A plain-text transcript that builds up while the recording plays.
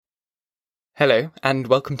Hello, and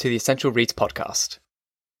welcome to the Essential Reads podcast.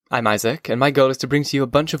 I'm Isaac, and my goal is to bring to you a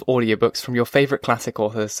bunch of audiobooks from your favourite classic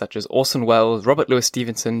authors such as Orson Welles, Robert Louis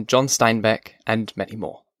Stevenson, John Steinbeck, and many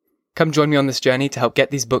more. Come join me on this journey to help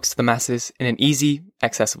get these books to the masses in an easy,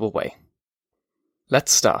 accessible way.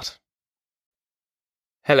 Let's start.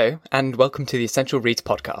 Hello, and welcome to the Essential Reads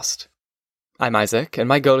podcast. I'm Isaac, and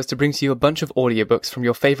my goal is to bring to you a bunch of audiobooks from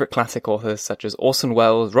your favourite classic authors such as Orson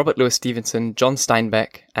Welles, Robert Louis Stevenson, John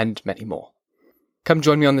Steinbeck, and many more. Come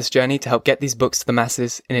join me on this journey to help get these books to the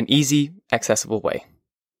masses in an easy, accessible way.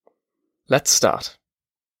 Let's start.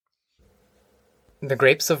 The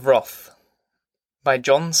Grapes of Wrath by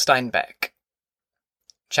John Steinbeck.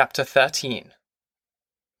 Chapter 13.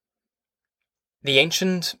 The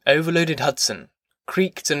ancient, overloaded Hudson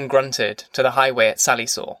creaked and grunted to the highway at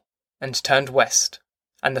Sallisaw and turned west,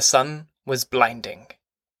 and the sun was blinding.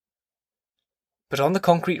 But on the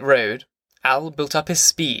concrete road, Al built up his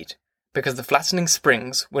speed because the flattening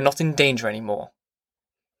springs were not in danger anymore.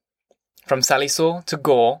 From Sallisaw to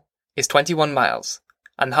Gore is 21 miles,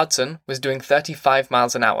 and Hudson was doing 35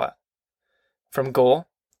 miles an hour. From Gore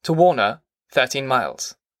to Warner, 13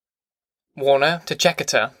 miles. Warner to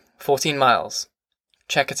Checkerter, 14 miles.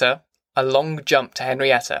 Checkerter, a long jump to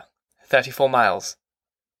Henrietta, 34 miles,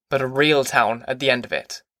 but a real town at the end of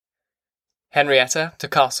it. Henrietta to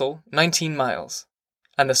Castle, 19 miles,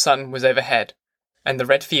 and the sun was overhead, and the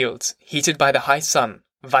red fields, heated by the high sun,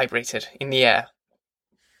 vibrated in the air.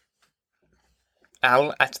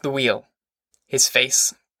 Al at the wheel, his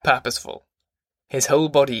face purposeful, his whole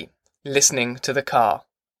body listening to the car,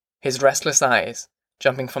 his restless eyes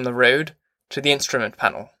jumping from the road to the instrument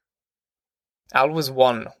panel. Al was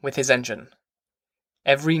one with his engine,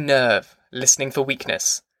 every nerve listening for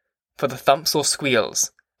weakness, for the thumps or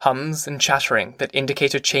squeals, hums and chattering that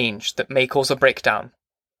indicate a change that may cause a breakdown.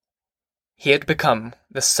 He had become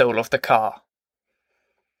the soul of the car.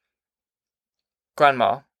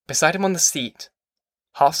 Grandma, beside him on the seat,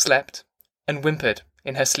 half slept and whimpered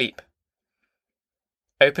in her sleep.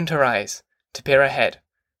 Opened her eyes to peer ahead,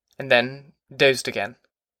 and then dozed again.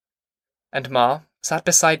 And Ma sat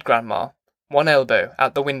beside Grandma, one elbow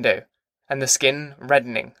out the window, and the skin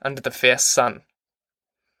reddening under the fierce sun.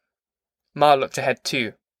 Ma looked ahead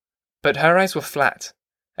too, but her eyes were flat,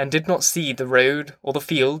 and did not see the road or the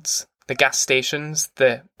fields, the gas stations,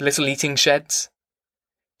 the little eating sheds.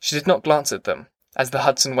 She did not glance at them as the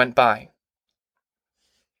Hudson went by.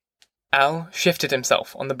 Al shifted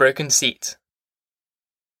himself on the broken seat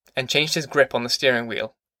and changed his grip on the steering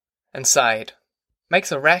wheel and sighed.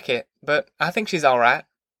 Makes a racket, but I think she's all right.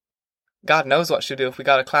 God knows what she'll do if we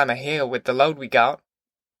gotta climb a hill with the load we got.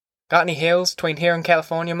 Got any hills between here and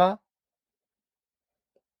California, Ma?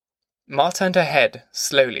 Ma turned her head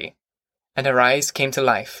slowly, and her eyes came to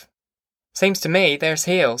life. Seems to me there's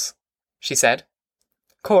hills, she said.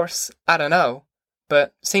 Course, I don't know,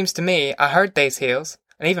 but seems to me I heard they's hills,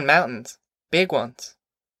 and even mountains, big ones.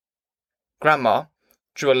 Grandma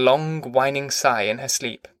drew a long, whining sigh in her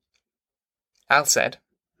sleep. Al said,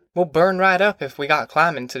 We'll burn right up if we got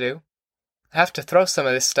climbing to do. Have to throw some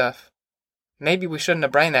of this stuff. Maybe we shouldn't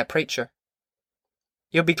have brained that preacher.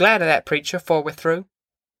 You'll be glad of that preacher 'fore we're through,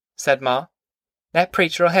 said Ma. That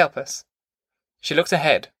preacher'll help us. She looked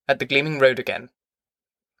ahead at the gleaming road again.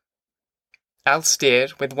 Al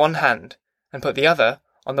steered with one hand and put the other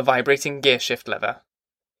on the vibrating gear-shift lever.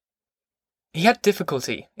 He had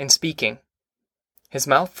difficulty in speaking. His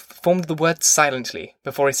mouth formed the words silently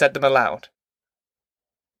before he said them aloud.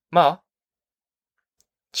 Ma?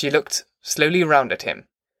 She looked slowly round at him,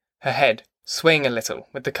 her head swaying a little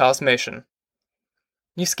with the car's motion.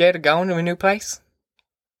 You scared of going to a new place?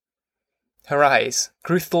 Her eyes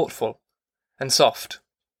grew thoughtful and soft.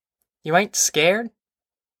 You ain't scared?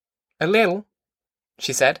 A little,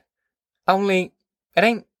 she said. Only, it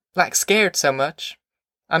ain't like scared so much.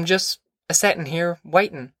 I'm just a-settin' here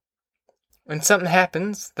waitin'. When something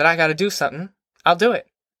happens that I gotta do something, I'll do it.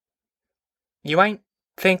 You ain't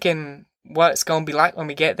thinking what it's gonna be like when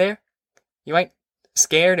we get there? You ain't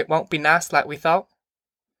scared it won't be nice like we thought?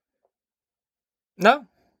 No,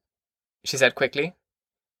 she said quickly.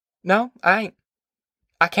 No, I ain't.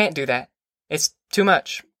 I can't do that. It's too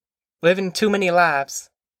much. Living too many lives.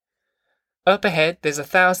 Up ahead, there's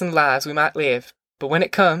 1,000 lives we might live, but when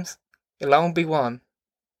it comes, it'll only be one.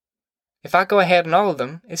 If I go ahead on all of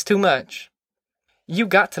them, it's too much. You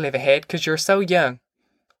got to live ahead 'cause you're so young.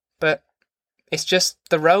 But it's just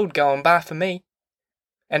the road going by for me.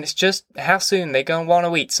 And it's just how soon they gonna want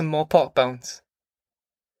to eat some more pork bones.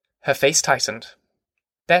 Her face tightened.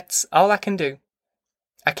 That's all I can do.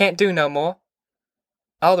 I can't do no more.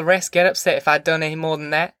 All the rest get upset if I done any more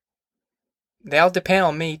than that. They all depend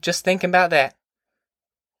on me, just thinking about that.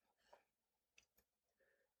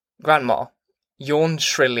 Grandma yawned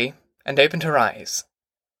shrilly and opened her eyes.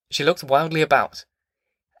 She looked wildly about.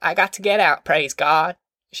 I got to get out, praise God,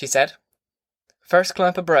 she said. First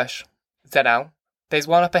clump of brush, said Al. There's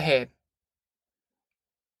one up ahead.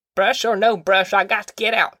 Brush or no brush, I got to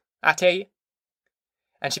get out, I tell you.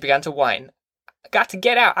 And she began to whine. I got to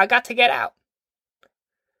get out, I got to get out.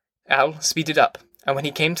 Al speeded up, and when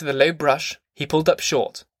he came to the low brush, he pulled up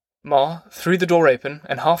short. Ma threw the door open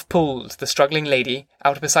and half pulled the struggling lady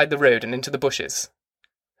out beside the road and into the bushes.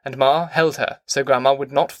 And Ma held her so Grandma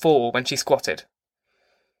would not fall when she squatted.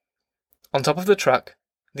 On top of the truck,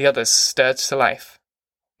 the others stirred to life.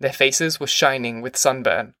 Their faces were shining with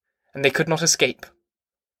sunburn, and they could not escape.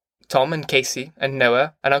 Tom and Casey and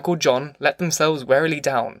Noah and Uncle John let themselves warily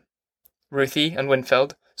down. Ruthie and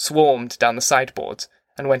Winfield swarmed down the sideboards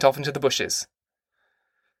and went off into the bushes.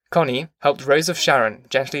 Connie helped Rose of Sharon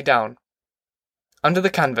gently down. Under the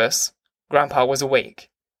canvas, Grandpa was awake,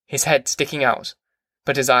 his head sticking out,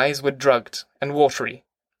 but his eyes were drugged and watery,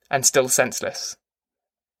 and still senseless.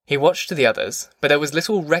 He watched the others, but there was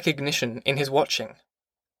little recognition in his watching.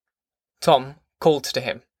 Tom called to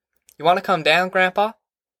him, You want to come down, Grandpa?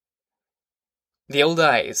 The old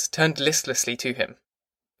eyes turned listlessly to him.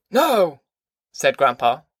 No, said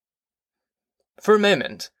Grandpa. For a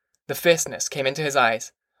moment, the fierceness came into his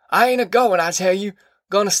eyes. I ain't a-going, I tell you.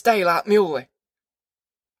 Gonna stay like Muley.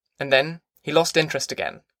 And then he lost interest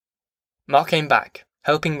again. Ma came back,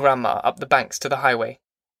 helping Grandma up the banks to the highway.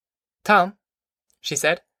 Tom, she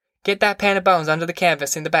said, get that pan of bones under the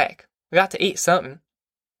canvas in the back. We got to eat something.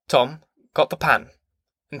 Tom got the pan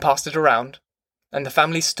and passed it around, and the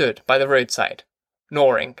family stood by the roadside,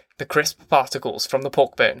 gnawing the crisp particles from the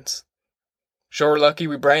pork bones. Sure lucky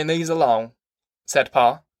we bring these along, said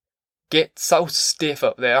Pa. Get so stiff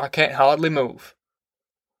up there I can't hardly move.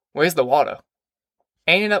 Where's the water?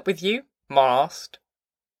 Ain't it up with you? Ma asked.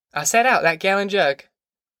 I set out that gallon jug.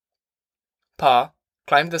 Pa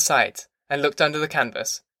climbed the sides and looked under the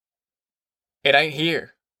canvas. It ain't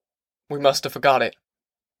here. We must have forgot it.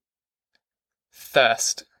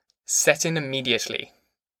 Thirst set in immediately.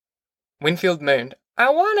 Winfield moaned, I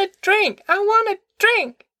want a drink! I want a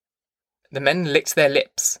drink! The men licked their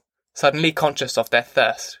lips, suddenly conscious of their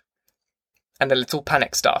thirst, and a little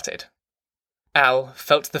panic started. Al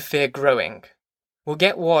felt the fear growing. We'll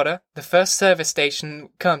get water, the first service station we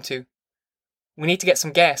come to. We need to get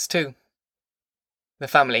some gas, too. The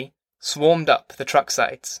family swarmed up the truck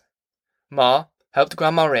sides. Ma helped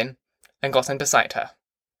Grandma in and got in beside her.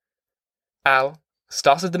 Al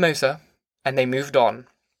started the motor, and they moved on.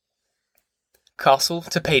 Castle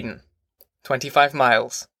to Payden, 25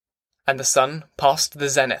 miles, and the sun passed the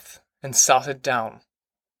zenith and started down.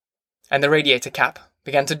 And the radiator cap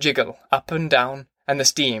began to jiggle up and down, and the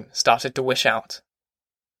steam started to wish out.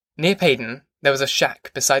 Near Payden, there was a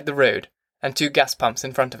shack beside the road and 2 gas pumps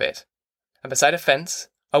in front of it, and beside a fence,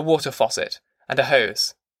 a water faucet and a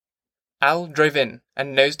hose. Al drove in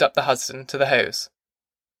and nosed up the Hudson to the hose.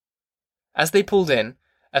 As they pulled in,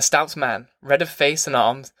 a stout man, red of face and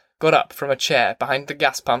arms, got up from a chair behind the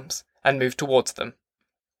gas pumps and moved towards them.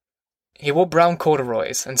 He wore brown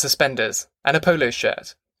corduroys and suspenders and a polo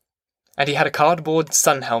shirt, and he had a cardboard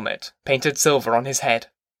sun helmet painted silver on his head.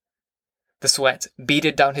 The sweat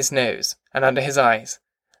beaded down his nose and under his eyes,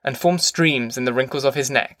 and formed streams in the wrinkles of his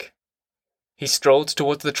neck. He strolled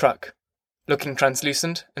towards the truck, looking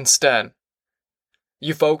translucent and stern.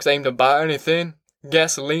 You folks aim to buy anything?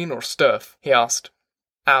 Gasoline or stuff? He asked.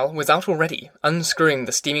 Al was out already, unscrewing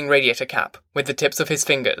the steaming radiator cap with the tips of his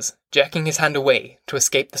fingers, jerking his hand away to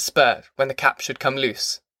escape the spurt when the cap should come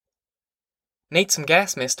loose. Need some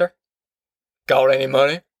gas, mister? Got any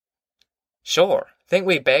money? Sure. Think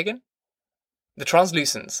we begging? The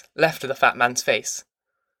translucence left the fat man's face.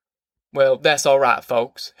 Well, that's all right,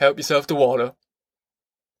 folks. Help yourself to water.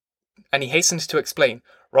 And he hastened to explain.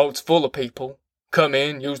 Road's full of people. Come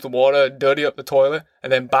in, use the water, dirty up the toilet,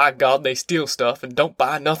 and then by God they steal stuff and don't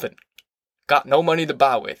buy nothing. Got no money to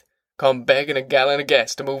buy with. Come begging a gallon of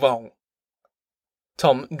gas to move on.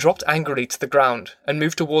 Tom dropped angrily to the ground and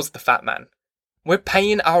moved towards the fat man. We're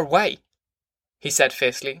paying our way, he said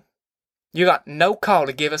fiercely. You got no call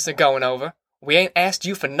to give us a going over. We ain't asked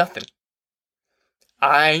you for nothing.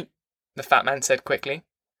 I ain't, the fat man said quickly.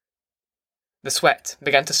 The sweat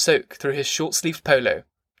began to soak through his short-sleeved polo.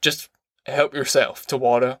 Just help yourself to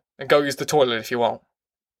water, and go use the toilet if you want.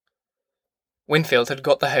 Winfield had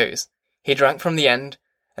got the hose. He drank from the end,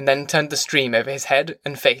 and then turned the stream over his head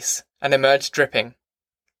and face, and emerged dripping.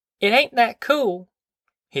 It ain't that cool,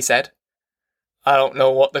 he said. I don't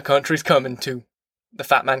know what the country's coming to, the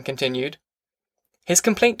fat man continued. His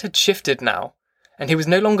complaint had shifted now, and he was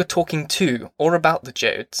no longer talking to or about the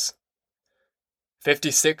Jodes.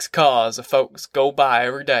 56 cars of folks go by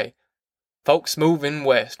every day. Folks moving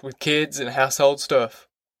west with kids and household stuff.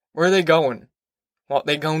 Where are they going? What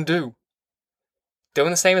they gonna do?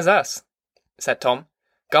 Doing the same as us, said Tom.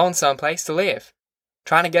 Going someplace to live.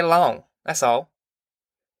 Trying to get along, that's all.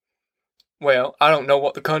 Well, I don't know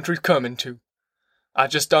what the country's coming to. I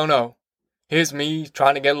just don't know. Here's me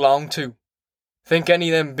trying to get along too. Think any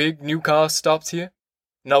of them big new cars stops here?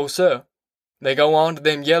 No, sir. They go on to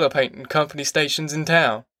them yellow painting company stations in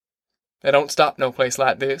town. They don't stop no place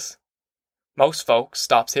like this. Most folks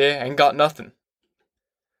stops here ain't got nothing.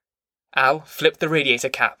 Al flipped the radiator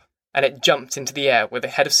cap, and it jumped into the air with a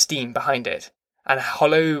head of steam behind it, and a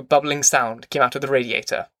hollow, bubbling sound came out of the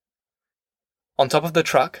radiator. On top of the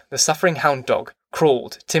truck, the suffering hound dog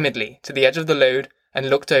crawled timidly to the edge of the load and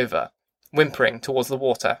looked over, whimpering towards the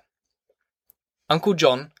water. Uncle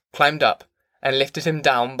John climbed up and lifted him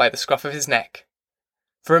down by the scruff of his neck.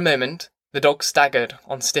 For a moment, the dog staggered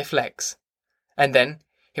on stiff legs, and then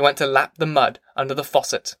he went to lap the mud under the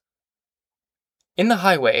faucet. In the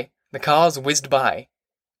highway, the cars whizzed by,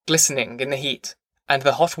 glistening in the heat, and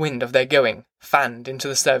the hot wind of their going fanned into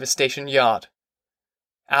the service station yard.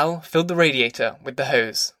 Al filled the radiator with the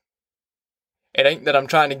hose. It ain't that I'm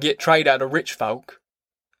trying to get trade out of rich folk,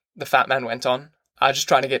 the fat man went on. I'm just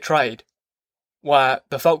trying to get trade. Why,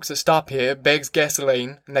 the folks that stop here begs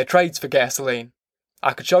gasoline, and they trades for gasoline.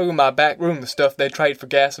 I could show you in my back room the stuff they trade for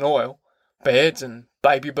gas and oil. Beds and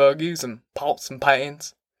baby buggies and pots and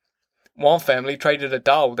pans. One family traded a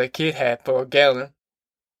dog their kid had for a gallon.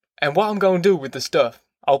 And what I'm going to do with the stuff?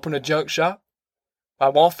 Open a junk shop? Why,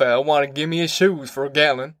 one fella wanted to give me his shoes for a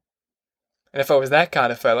gallon. And if I was that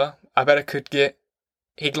kind of fella, I bet I could get...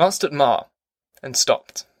 He glanced at Ma and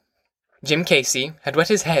stopped. Jim Casey had wet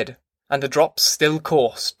his head, and the drops still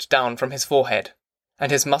coursed down from his forehead,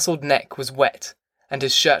 and his muscled neck was wet, and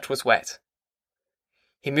his shirt was wet.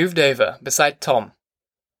 He moved over beside Tom.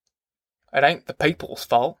 It ain't the people's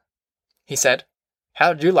fault, he said.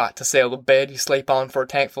 How'd you like to sell the bed you sleep on for a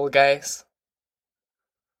tankful of gas?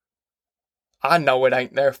 I know it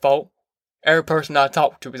ain't their fault. Every person I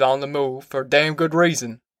talk to is on the move for a damn good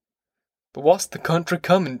reason. But what's the country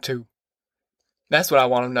coming to? That's what I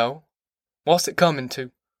want to know. What's it coming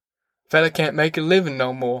to? Fella can't make a living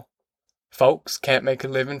no more. Folks can't make a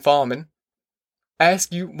living farming.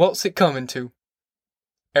 Ask you, what's it coming to?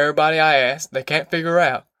 Everybody I ask, they can't figure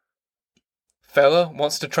out. Fella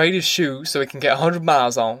wants to trade his shoes so he can get 100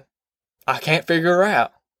 miles on. I can't figure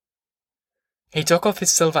out. He took off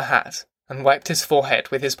his silver hat and wiped his forehead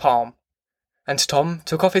with his palm, and Tom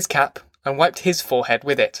took off his cap and wiped his forehead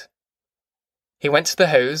with it. He went to the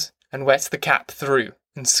hose and wet the cap through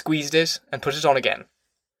and squeezed it and put it on again.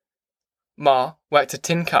 Ma worked a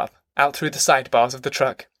tin cup out through the sidebars of the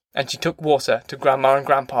truck, and she took water to Grandma and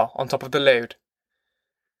Grandpa on top of the load.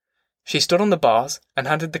 She stood on the bars and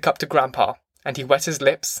handed the cup to Grandpa, and he wet his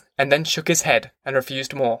lips and then shook his head and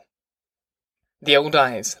refused more. The old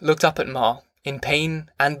eyes looked up at Ma in pain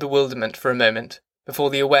and bewilderment for a moment before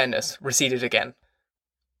the awareness receded again.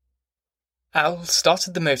 Al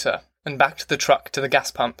started the motor and backed the truck to the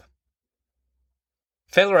gas pump.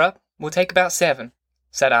 "Fill her up. We'll take about 7,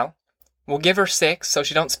 said Al. "We'll give her 6 so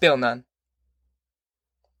she don't spill none."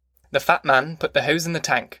 The fat man put the hose in the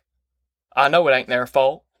tank. "I know it ain't their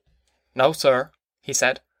fault." "No, sir," he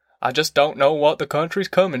said. "I just don't know what the country's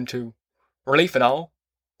coming to. Relief and all."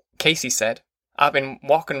 Casey said, "I've been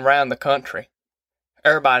walking round the country.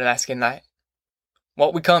 Everybody's asking that.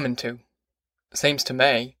 What we coming to? Seems to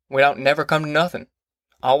me we don't never come to nothing.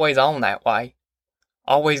 Always on that way.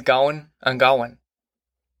 Always going and going.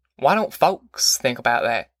 Why don't folks think about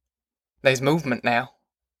that? There's movement now.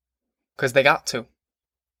 'Cause they got to.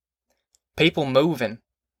 People moving.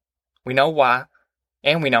 We know why,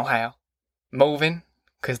 and we know how. Moving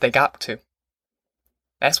 'cause they got to.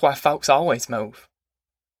 That's why folks always move.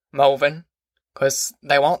 Moving 'cause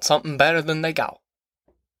they want something better than they got.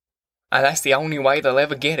 And that's the only way they'll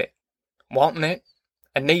ever get it. Wanting it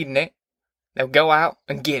and needing it, they'll go out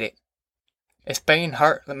and get it. It's being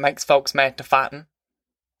hurt that makes folks mad to fighting.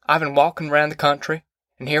 I've been walking round the country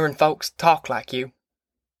and hearing folks talk like you."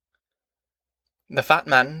 The fat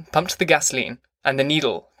man pumped the gasoline, and the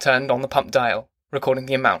needle turned on the pump dial, recording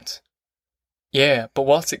the amount. "Yeah, but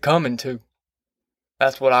what's it coming to?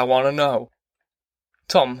 That's what I want to know."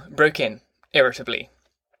 Tom broke in, irritably.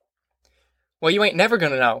 "Well, you ain't never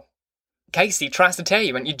gonna know. Casey tries to tell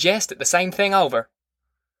you and you jest at the same thing over.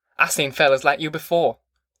 I seen fellas like you before.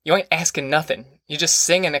 You ain't asking nothing, you're just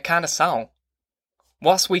singing a kind of song.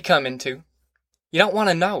 What's we coming to? You don't want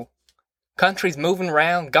to know. Country's moving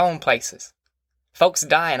around, going places. Folks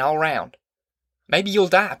dying all round. Maybe you'll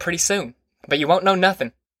die pretty soon, but you won't know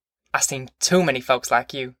nothing. I seen too many folks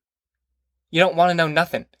like you. You don't want to know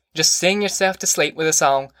nothing. Just sing yourself to sleep with a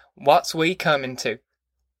song, What's We Comin' To?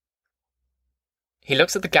 He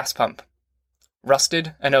looks at the gas pump,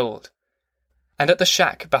 rusted and old, and at the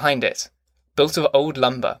shack behind it, built of old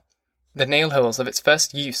lumber, the nail holes of its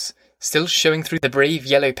first use still showing through the brave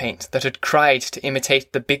yellow paint that had cried to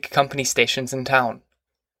imitate the big company stations in town.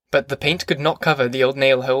 But the paint could not cover the old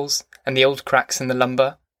nail holes and the old cracks in the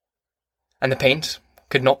lumber, and the paint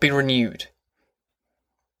could not be renewed.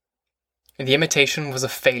 The imitation was a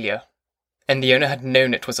failure, and the owner had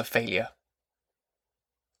known it was a failure.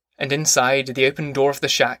 And inside the open door of the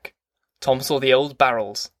shack, Tom saw the old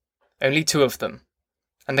barrels, only 2 of them,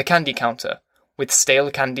 and the candy counter, with stale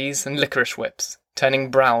candies and licorice whips,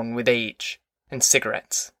 turning brown with age, and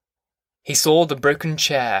cigarettes. He saw the broken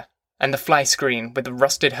chair, and the fly screen with the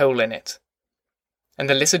rusted hole in it, and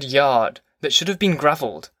the littered yard that should have been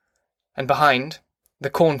gravelled, and behind, the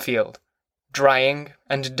cornfield, drying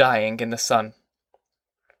and dying in the sun.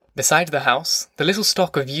 Beside the house, the little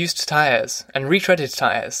stock of used tyres and retreaded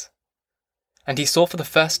tyres, and he saw for the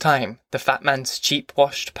first time the fat man's cheap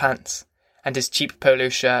washed pants, and his cheap polo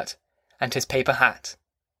shirt, and his paper hat.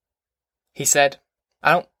 He said,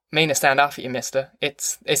 I don't mean to stand off at you, mister.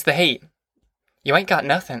 It's the heat. You ain't got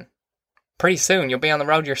nothing. Pretty soon you'll be on the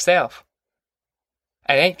road yourself.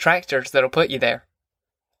 And it ain't tractors that'll put you there.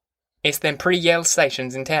 It's them pretty yell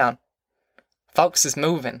stations in town. Folks is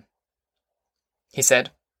moving, he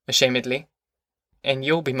said, ashamedly. And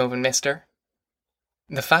you'll be moving, mister.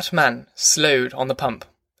 The fat man slowed on the pump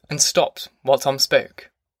and stopped while Tom spoke.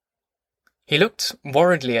 He looked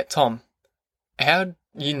worriedly at Tom. How'd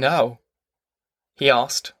you know? He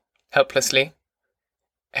asked, helplessly.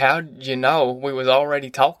 How'd you know we was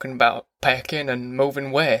already talking about packing and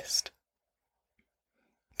moving west?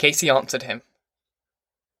 Casey answered him.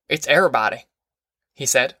 It's everybody, he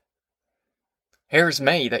said. Here's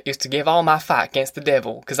me that used to give all my fight against the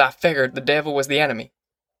devil 'cause I figured the devil was the enemy.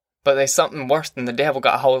 But there's something worse than the devil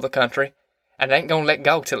got a hold of the country, and it ain't gonna let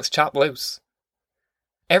go till it's chopped loose.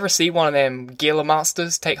 Ever see one of them Gila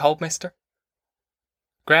monsters take hold, mister?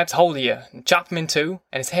 Grabs hold of you and chops him in 2,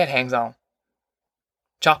 and his head hangs on.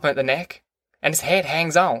 Chop him at the neck, and his head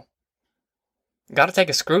hangs on. Gotta take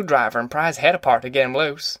a screwdriver and pry his head apart to get him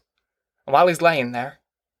loose. And while he's laying there,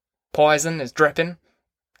 poison is dripping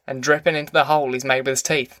and dripping into the hole he's made with his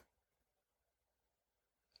teeth.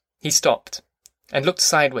 He stopped and looked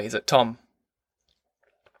sideways at Tom.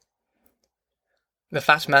 The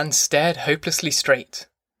fat man stared hopelessly straight.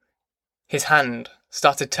 His hand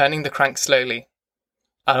started turning the crank slowly.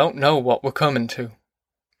 I don't know what we're coming to,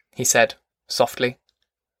 he said, softly.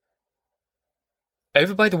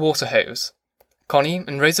 Over by the water hose, Connie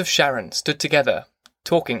and Rose of Sharon stood together,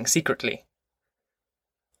 talking secretly.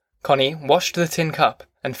 Connie washed the tin cup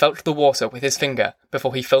and felt the water with his finger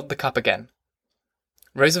before he filled the cup again.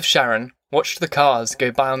 Rose of Sharon watched the cars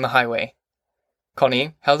go by on the highway.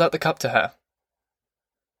 Connie held out the cup to her.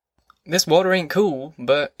 This water ain't cool,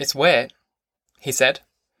 but it's wet, he said.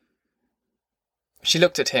 She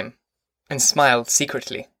looked at him and smiled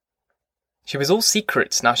secretly. She was all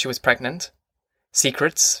secrets now she was pregnant.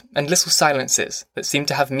 Secrets and little silences that seemed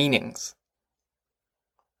to have meanings.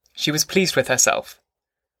 She was pleased with herself,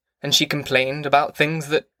 and she complained about things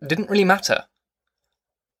that didn't really matter.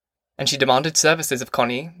 And she demanded services of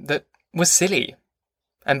Connie that were silly,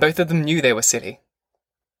 and both of them knew they were silly.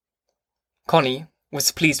 Connie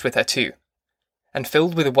was pleased with her too, and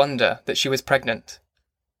filled with wonder that she was pregnant.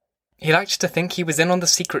 He liked to think he was in on the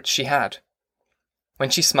secrets she had. When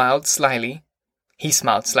she smiled slyly, he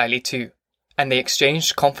smiled slyly too, and they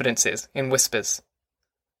exchanged confidences in whispers.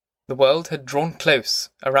 The world had drawn close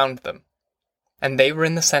around them, and they were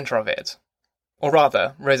in the centre of it. Or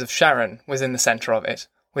rather, Rose of Sharon was in the centre of it,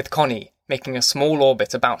 with Connie making a small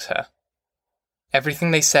orbit about her. Everything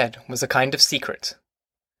they said was a kind of secret.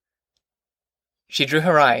 She drew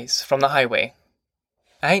her eyes from the highway.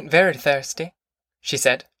 I ain't very thirsty, she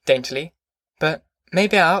said, daintily, but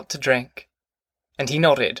maybe I ought to drink. And he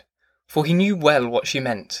nodded, for he knew well what she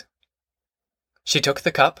meant. She took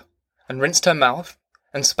the cup, and rinsed her mouth,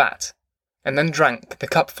 and spat, and then drank the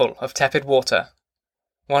cupful of tepid water.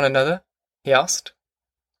 Want another? He asked.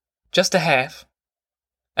 Just a half.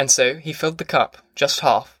 And so he filled the cup, just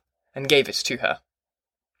half, and gave it to her.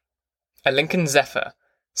 A Lincoln Zephyr,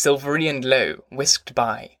 silvery and low, whisked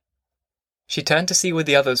by. She turned to see where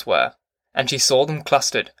the others were, and she saw them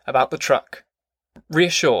clustered about the truck.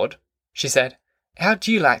 Reassured, she said, How'd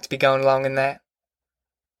you like to be going along in that?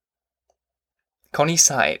 Connie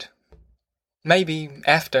sighed. Maybe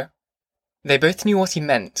after. They both knew what he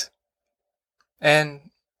meant.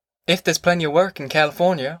 And if there's plenty of work in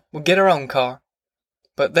California, we'll get our own car.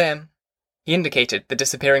 But them, he indicated the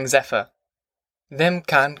disappearing Zephyr, them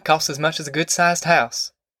kind cost as much as a good-sized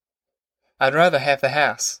house. I'd rather have the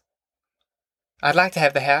house. I'd like to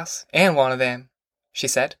have the house and one of them, she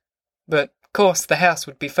said. But, of course, the house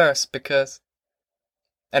would be first because...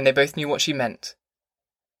 And they both knew what she meant.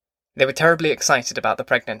 They were terribly excited about the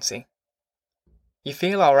pregnancy. You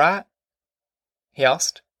feel all right? He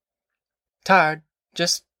asked. Tired,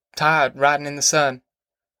 just tired riding in the sun.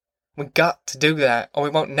 We got to do that or we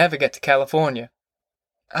won't never get to California.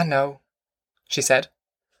 I know, she said.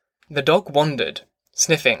 The dog wandered,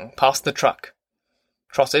 sniffing past the truck,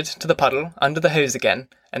 trotted to the puddle under the hose again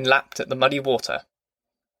and lapped at the muddy water.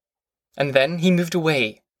 And then he moved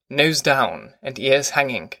away, nose down and ears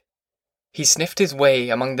hanging. He sniffed his way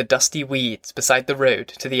among the dusty weeds beside the road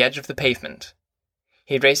to the edge of the pavement.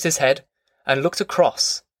 He raised his head and looked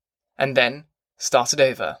across, and then started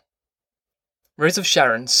over. Rose of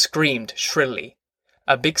Sharon screamed shrilly.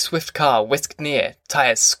 A big swift car whisked near,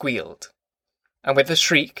 tires squealed. And with a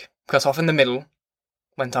shriek, cut off in the middle,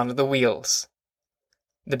 went under the wheels.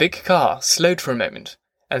 The big car slowed for a moment,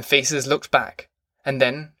 and faces looked back, and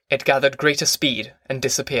then it gathered greater speed and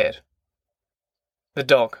disappeared. The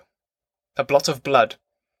dog, a blot of blood,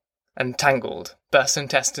 and tangled, burst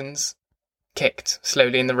intestines, kicked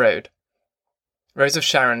slowly in the road. Rose of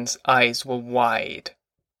Sharon's eyes were wide.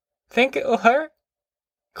 Think it'll hurt?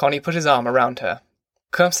 Connie put his arm around her.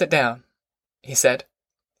 Come sit down, he said.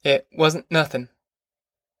 It wasn't nothing.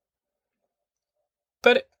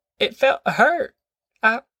 But it felt hurt.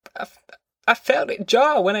 I felt it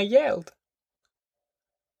jar when I yelled.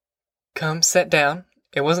 Come sit down.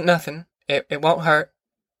 It wasn't nothing. It won't hurt.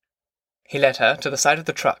 He led her to the side of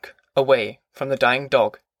the truck, away from the dying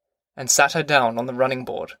dog, and sat her down on the running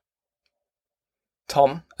board.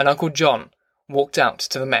 Tom and Uncle John walked out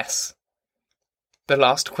to the mess. The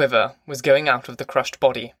last quiver was going out of the crushed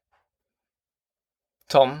body.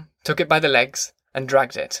 Tom took it by the legs and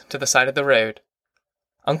dragged it to the side of the road.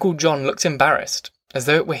 Uncle John looked embarrassed, as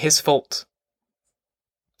though it were his fault.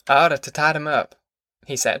 I oughta to tied him up,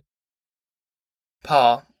 he said.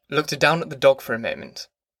 Pa looked down at the dog for a moment,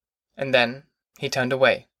 and then he turned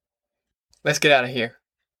away. Let's get out of here,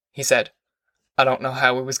 he said. I don't know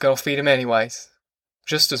how we was going to feed him anyways.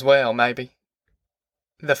 Just as well, maybe.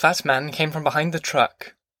 The fat man came from behind the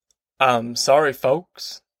truck. I'm sorry,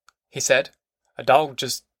 folks, he said. A dog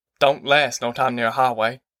just don't last no time near a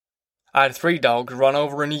highway. I had 3 dogs run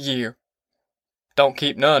over in a year. Don't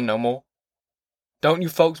keep none no more. Don't you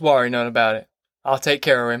folks worry none about it. I'll take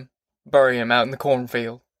care of him. Bury him out in the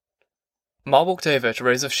cornfield. Ma walked over to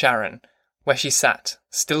Rose of Sharon, where she sat,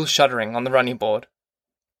 still shuddering on the running board.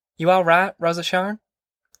 You all right, Rose of Sharon?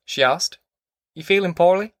 She asked. You feeling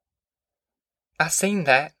poorly? I seen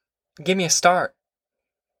that. Give me a start.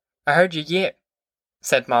 I heard you yip,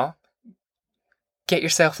 said Ma. Get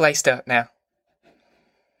yourself laced up now.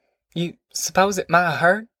 You suppose it might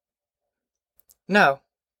hurt? No,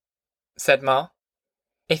 said Ma.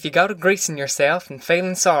 If you go to greasing yourself and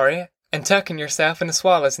feeling sorry and tucking yourself in a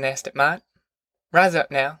swallow's nest, it might. Rise up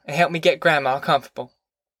now and help me get Grandma comfortable.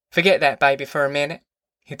 Forget that baby for a minute.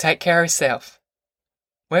 He'll take care of himself.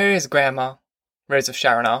 Where is Grandma? Rose of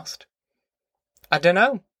Sharon asked. I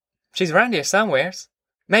dunno. She's around here somewheres.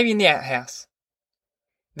 Maybe in the outhouse.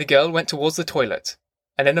 The girl went towards the toilet,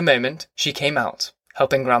 and in a moment she came out,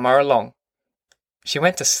 helping Grandma along. She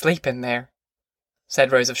went to sleep in there,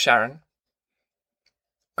 said Rose of Sharon.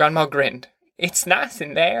 Grandma grinned. It's nice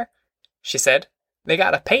in there, she said. They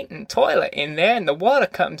got a patent toilet in there and the water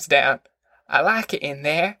comes down. I like it in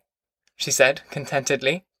there, she said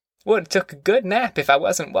contentedly. Would have took a good nap if I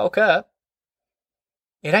wasn't woke up.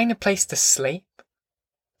 It ain't a place to sleep,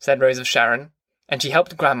 said Rose of Sharon, and she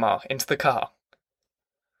helped Grandma into the car.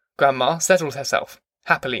 Grandma settled herself,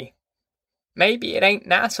 happily. Maybe it ain't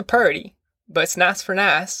nice for purty, but it's nice for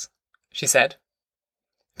nice, she said.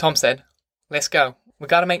 Tom said, Let's go. We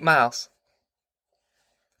gotta make miles.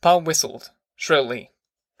 Pa whistled, shrilly.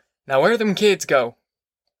 Now where them kids go?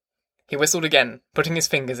 He whistled again, putting his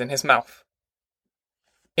fingers in his mouth.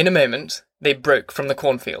 In a moment, they broke from the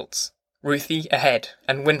cornfields, Ruthie ahead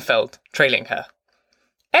and Winfeld trailing her.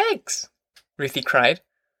 Eggs! Ruthie cried.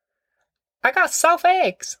 I got soft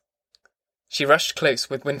eggs. She rushed close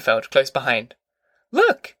with Winfeld close behind.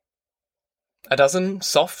 Look! A dozen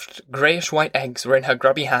soft, greyish-white eggs were in her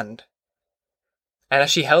grubby hand. And as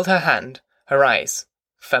she held her hand, her eyes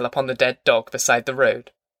fell upon the dead dog beside the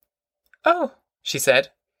road. Oh, she said.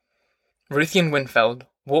 Ruthie and Winfeld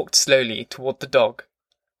walked slowly toward the dog.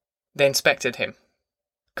 They inspected him.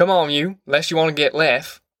 "Come on, you, lest you want to get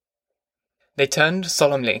left." They turned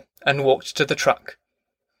solemnly and walked to the truck.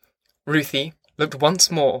 Ruthie looked once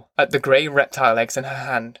more at the grey reptile eggs in her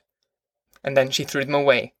hand, and then she threw them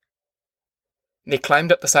away. They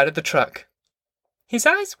climbed up the side of the truck. "His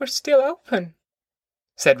eyes were still open,"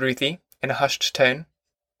 said Ruthie in a hushed tone.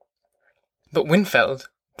 But Winfeld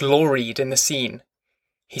gloried in the scene.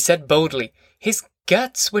 He said boldly, "His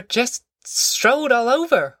guts were just strode all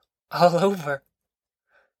over.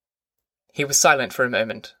 He was silent for a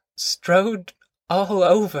moment. "Strode all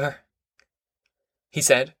over," he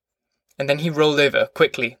said, and then he rolled over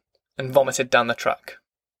quickly and vomited down the truck.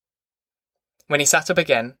 When he sat up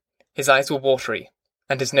again, his eyes were watery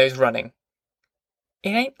and his nose running. "It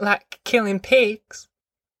ain't like killing pigs,"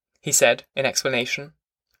 he said in explanation.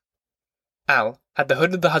 Al had the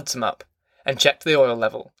hood of the Hudson up and checked the oil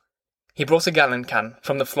level. He brought a gallon can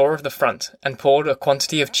from the floor of the front and poured a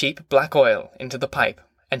quantity of cheap black oil into the pipe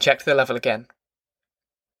and checked the level again.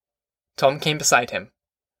 Tom came beside him.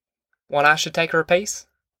 "Want I should take her a pace?"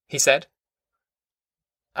 he said.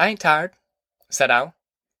 "I ain't tired," said Al.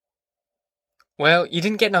 "Well, you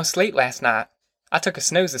didn't get no sleep last night. I took a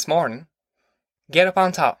snooze this morning. Get up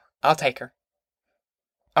on top. I'll take her."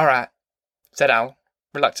 "All right," said Al,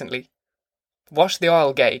 reluctantly. "Watch the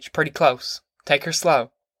oil gauge pretty close. Take her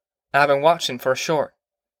slow. I've been watching for a short.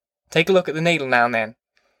 Take a look at the needle now and then.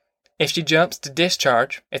 If she jumps to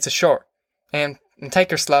discharge, it's a short. And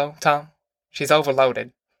take her slow, Tom. She's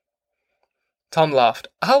overloaded." Tom laughed.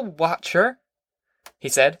 "I'll watch her," he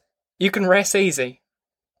said. "You can rest easy."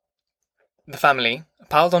 The family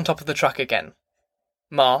piled on top of the truck again.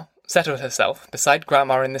 Ma settled herself beside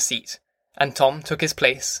Grandma in the seat, and Tom took his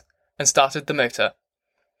place and started the motor.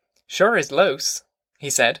 "Sure is loose," he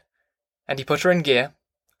said, and he put her in gear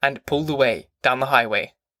and pulled away down the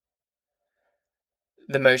highway.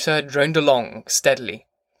 The motor droned along steadily,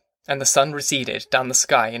 and the sun receded down the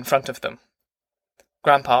sky in front of them.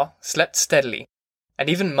 Grandpa slept steadily, and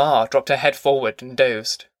even Ma dropped her head forward and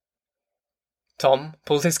dozed. Tom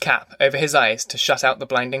pulled his cap over his eyes to shut out the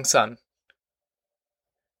blinding sun.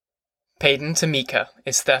 Paden to Mika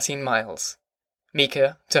is 13 miles.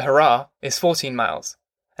 Mika to Hurrah is 14 miles,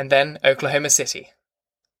 and then Oklahoma City.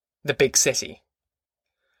 The big city.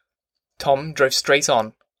 Tom drove straight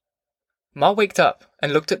on. Ma waked up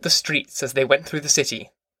and looked at the streets as they went through the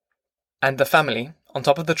city, and the family, on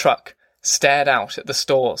top of the truck, stared out at the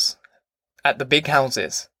stores, at the big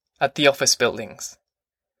houses, at the office buildings.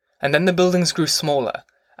 And then the buildings grew smaller,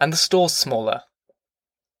 and the stores smaller.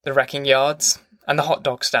 The wrecking yards, and the hot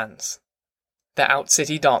dog stands. The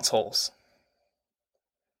out-city dance halls.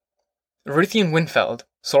 Ruthie and Winfeld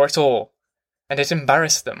saw it all, and it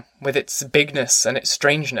embarrassed them with its bigness and its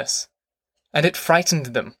strangeness, and it frightened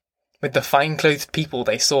them with the fine-clothed people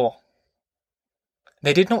they saw.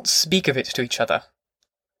 They did not speak of it to each other.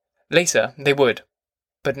 Later they would,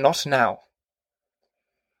 but not now.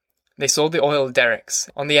 They saw the oil derricks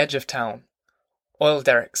on the edge of town. Oil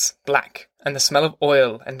derricks, black, and the smell of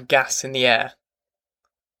oil and gas in the air.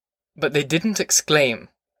 But they didn't exclaim.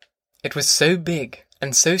 It was so big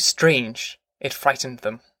and so strange, it frightened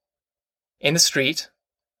them. In the street,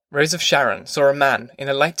 Rose of Sharon saw a man in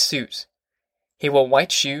a light suit. He wore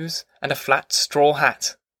white shoes and a flat straw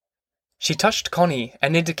hat. She touched Connie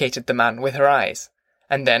and indicated the man with her eyes,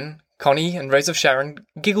 and then Connie and Rose of Sharon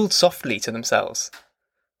giggled softly to themselves.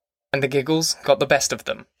 And the giggles got the best of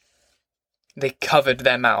them. They covered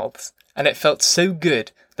their mouths, and it felt so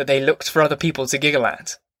good that they looked for other people to giggle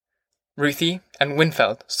at. Ruthie and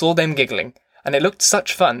Winfeld saw them giggling, and it looked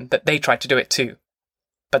such fun that they tried to do it too.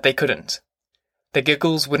 But they couldn't. The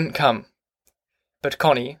giggles wouldn't come. But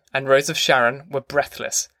Connie and Rose of Sharon were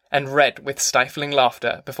breathless and red with stifling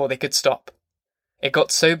laughter before they could stop. It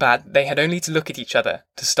got so bad they had only to look at each other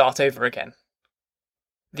to start over again.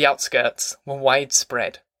 The outskirts were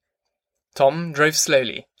widespread. Tom drove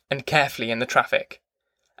slowly and carefully in the traffic,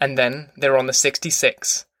 and then they were on the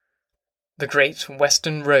 66, the Great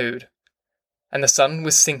Western Road, and the sun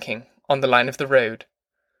was sinking on the line of the road.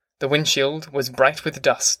 The windshield was bright with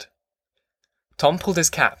dust. Tom pulled his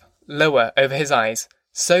cap lower over his eyes,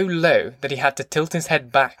 so low that he had to tilt his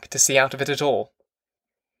head back to see out of it at all.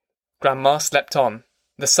 Grandma slept on,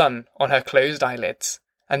 the sun on her closed eyelids,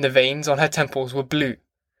 and the veins on her temples were blue,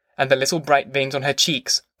 and the little bright veins on her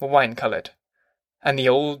cheeks were wine-coloured, and the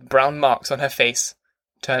old brown marks on her face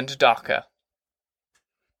turned darker.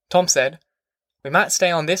 Tom said, "We might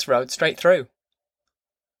stay on this road straight through."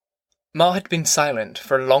 Ma had been silent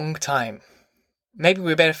for a long time. "Maybe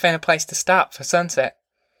we better find a place to stop for sunset,"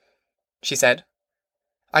 she said.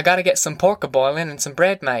 "I gotta get some pork a-boiling and some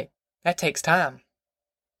bread made. That takes time."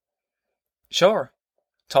 Sure,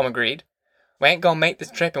 Tom agreed. We ain't gonna make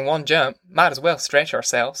this trip in one jump. Might as well stretch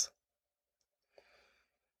ourselves.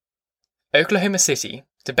 Oklahoma City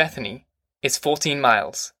to Bethany is 14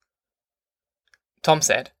 miles. Tom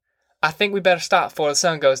said, I think we better stop before the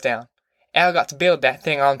sun goes down. Al got to build that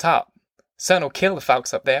thing on top. Sun'll kill the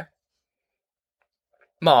folks up there.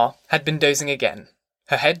 Ma had been dozing again,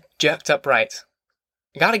 her head jerked upright.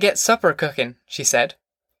 Gotta get supper cooking, she said.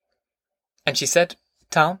 And she said,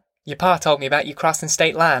 Tom, your pa told me about you crossing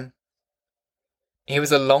state line. He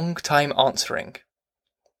was a long time answering.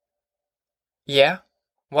 Yeah?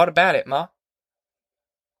 What about it, Ma?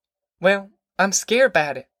 Well, I'm scared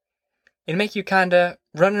about it. It'd make you kinda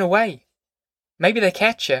running away. Maybe they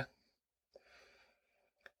catch you.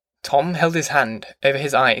 Tom held his hand over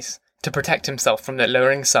his eyes to protect himself from the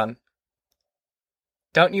lowering sun.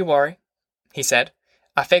 Don't you worry, he said.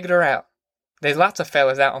 I figured her out. There's lots of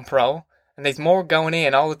fellas out on parole, and there's more going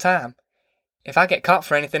in all the time. If I get caught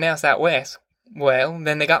for anything else out west, well,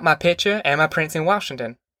 then they got my picture and my prints in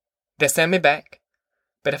Washington. They'll send me back.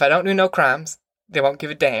 But if I don't do no crimes, they won't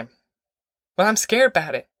give a damn. Well, I'm scared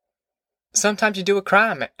about it. Sometimes you do a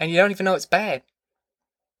crime and you don't even know it's bad.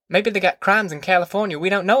 Maybe they got crimes in California we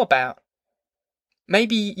don't know about.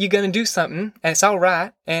 Maybe you're gonna do something and it's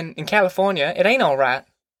alright, and in California it ain't alright.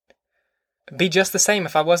 It'd be just the same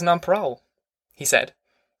if I wasn't on parole, he said.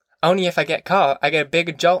 Only if I get caught, I get a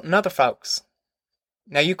bigger jolt than other folks.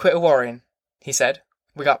 Now you quit worrying, he said.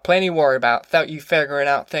 We got plenty to worry about without you figuring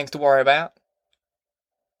out things to worry about.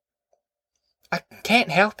 I can't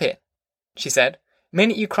help it, she said.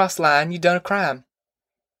 Minute you cross the line, you done a crime.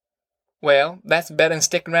 Well, that's better than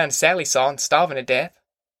sticking around Sally saw and starving to death,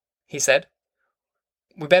 he said.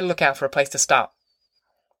 We better look out for a place to stop.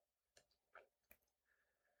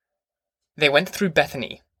 They went through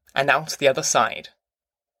Bethany and out the other side.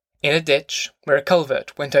 In a ditch, where a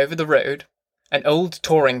culvert went over the road, an old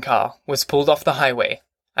touring car was pulled off the highway,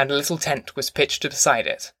 and a little tent was pitched beside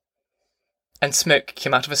it. And smoke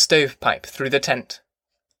came out of a stovepipe through the tent.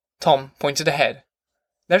 Tom pointed ahead.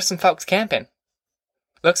 There's some folks camping.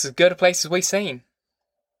 Looks as good a place as we've seen.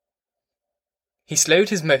 He slowed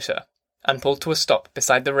his motor and pulled to a stop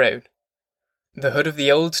beside the road. The hood of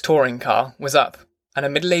the old touring car was up, and a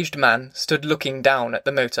middle-aged man stood looking down at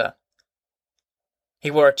the motor.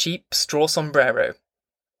 He wore a cheap straw sombrero,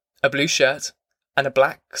 a blue shirt, and a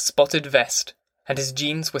black spotted vest, and his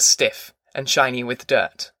jeans were stiff and shiny with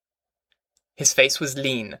dirt. His face was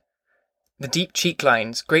lean, the deep cheek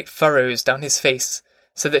lines great furrows down his face,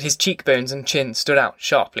 so that his cheekbones and chin stood out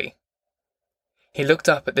sharply. He looked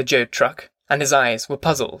up at the Jode truck, and his eyes were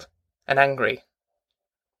puzzled and angry.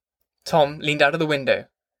 Tom leaned out of the window.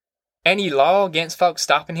 Any law against folks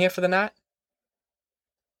stopping here for the night?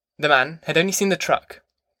 The man had only seen the truck.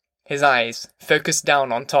 His eyes focused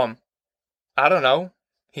down on Tom. I don't know,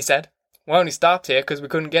 he said. We only stopped here because we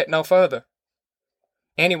couldn't get no further.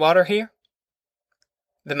 Any water here?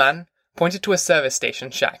 The man pointed to a service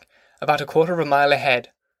station shack about a quarter of a mile ahead.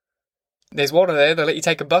 There's water there they'll let you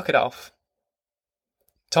take a bucket off.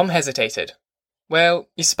 Tom hesitated. Well,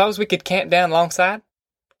 you suppose we could camp down alongside?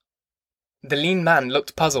 The lean man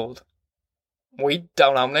looked puzzled. We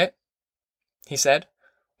don't own it, he said.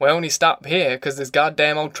 We only stopped here 'cause this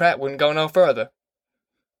goddamn old trap wouldn't go no further.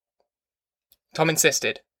 Tom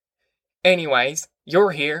insisted. Anyways,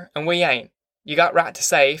 you're here and we ain't. You got right to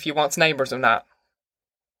say if you wants neighbours or not.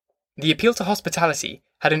 The appeal to hospitality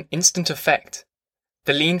had an instant effect.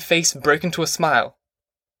 The lean face broke into a smile.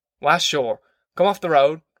 Why, sure. Come off the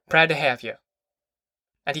road. Proud to have you.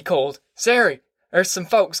 And he called, Sari, there's some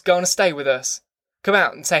folks going to stay with us. Come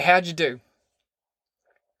out and say how'd you do.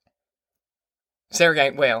 Sari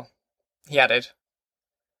ain't well, he added.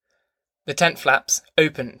 The tent flaps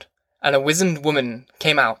opened, and a wizened woman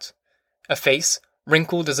came out, a face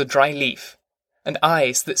wrinkled as a dry leaf, and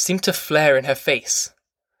eyes that seemed to flare in her face,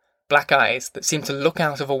 black eyes that seemed to look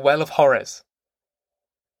out of a well of horrors.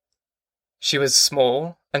 She was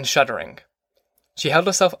small and shuddering. She held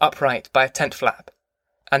herself upright by a tent flap,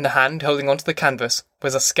 and the hand holding onto the canvas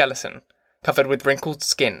was a skeleton, covered with wrinkled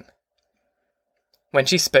skin. When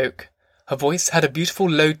she spoke, her voice had a beautiful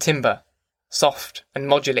low timbre, soft and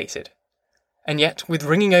modulated, and yet with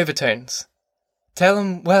ringing overtones. Tell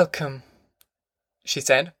 'em welcome, she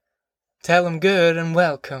said. Tell 'em good and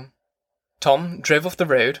welcome. Tom drove off the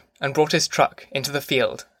road and brought his truck into the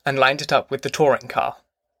field and lined it up with the touring car.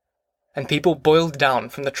 And people boiled down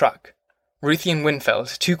from the truck, Ruthie and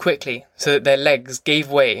Winfeld too quickly so that their legs gave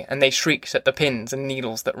way and they shrieked at the pins and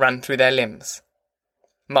needles that ran through their limbs.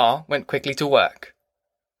 Ma went quickly to work.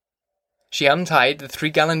 She untied the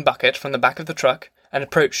 3-gallon bucket from the back of the truck and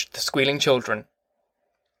approached the squealing children.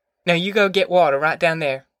 Now you go get water right down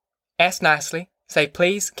there. Ask nicely. Say,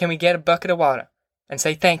 please, can we get a bucket of water? And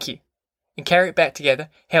say thank you. And carry it back together,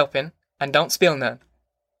 helping, and don't spill none.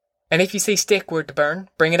 And if you see stick wood to burn,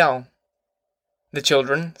 bring it on. The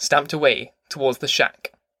children stamped away towards the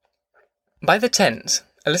shack. By the tent,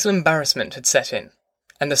 a little embarrassment had set in,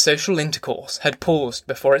 and the social intercourse had paused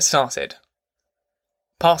before it started.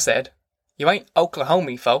 Pa said, "You ain't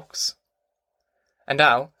Oklahoma folks." And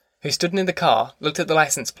Al, who stood near the car, looked at the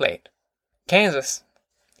license plate. "Kansas,"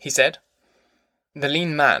 he said. The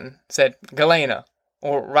lean man said, "Galena,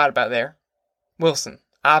 or right about there. Wilson,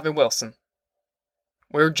 Ivy Wilson."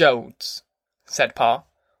 "We're Jodes," said Pa.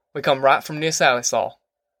 "We come right from near Salisaw."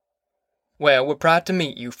 "Well, we're proud to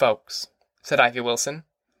meet you folks," said Ivy Wilson.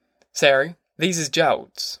 "Sary, these is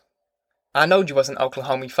Jodes. I knowed you wasn't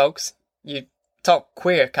Oklahoma folks. You talk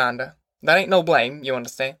queer, kinda. That ain't no blame, you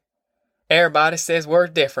understand." "Everybody says we're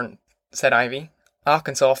different," said Ivy.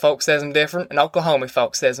 "Arkansas folks says 'em different, and Oklahoma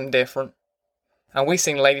folks says 'em different. And we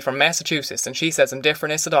seen a lady from Massachusetts, and she says 'em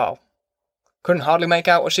differentest at all." Couldn't hardly make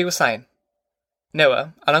out what she was saying.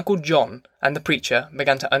 Noah and Uncle John and the preacher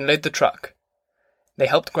began to unload the truck. They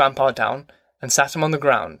helped Grandpa down and sat him on the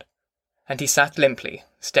ground, and he sat limply,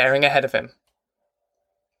 staring ahead of him.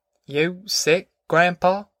 "You sick,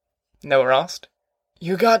 Grandpa?" Noah asked.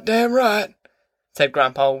 "You goddamn right," said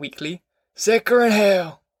Grandpa weakly. "Sicker'n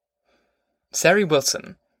hell." Sary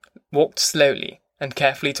Wilson walked slowly and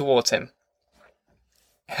carefully towards him.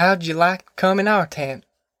 "How'd you like to come in our tent?"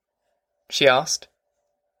 she asked.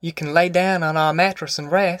 "You can lay down on our mattress and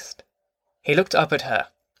rest." He looked up at her,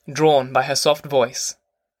 drawn by her soft voice.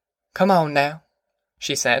 "Come on now,"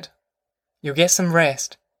 she said. "You'll get some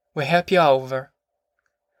rest. We'll help you over."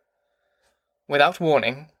 Without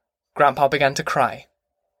warning, Grandpa began to cry,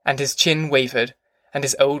 and his chin wavered, and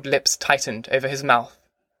his old lips tightened over his mouth,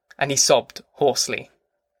 and he sobbed hoarsely.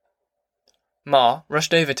 Ma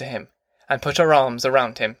rushed over to him and put her arms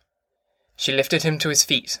around him. She lifted him to his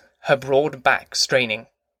feet, her broad back straining,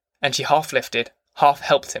 and she half lifted, half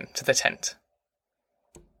helped him to the tent.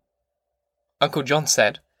 Uncle John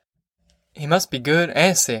said, "He must be good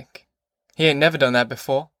and sick. He ain't never done that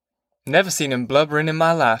before. Never seen him blubbering in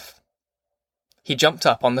my life." He jumped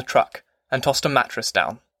up on the truck and tossed a mattress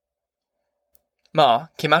down. Ma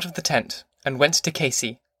came out of the tent and went to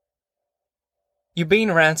Casey. "You been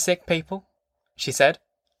around sick people?" she said.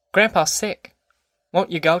 "Grandpa's sick.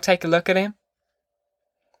 Won't you go take a look at him?"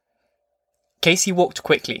 Casey walked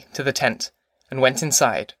quickly to the tent and went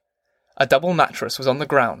inside. A double mattress was on the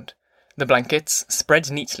ground, the blankets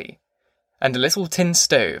spread neatly, and a little tin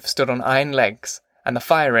stove stood on iron legs, and the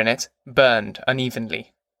fire in it burned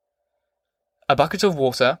unevenly. A bucket of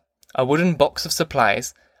water, a wooden box of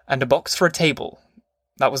supplies, and a box for a table.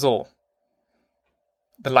 That was all.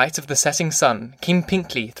 The light of the setting sun came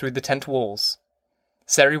pinkly through the tent walls.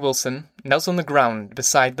 Sary Wilson knelt on the ground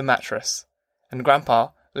beside the mattress, and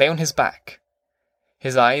Grandpa lay on his back.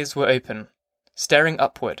 His eyes were open, staring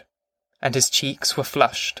upward, and his cheeks were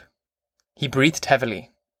flushed. He breathed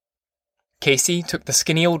heavily. Casey took the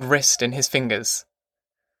skinny old wrist in his fingers.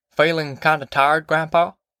 "Feeling kinda tired,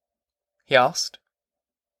 Grandpa?" he asked.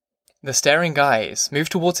 The staring eyes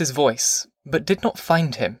moved towards his voice, but did not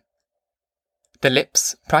find him. The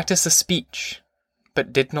lips practiced a speech,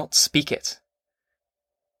 but did not speak it.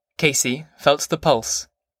 Casey felt the pulse,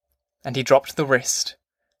 and he dropped the wrist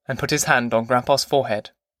and put his hand on Grandpa's forehead.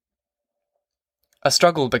 A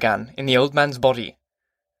struggle began in the old man's body.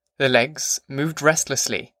 The legs moved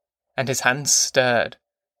restlessly, and his hands stirred.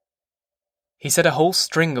 He said a whole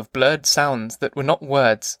string of blurred sounds that were not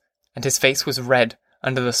words, and his face was red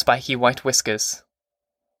under the spiky white whiskers.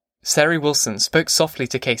 Sary Wilson spoke softly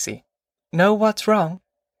to Casey. "Know what's wrong?"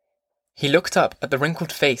 He looked up at the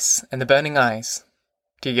wrinkled face and the burning eyes.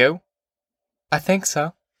 "Do you?" "I think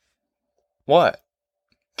so." "What?"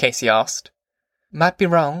 Casey asked. "Might be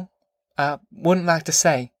wrong. I wouldn't like to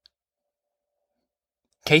say."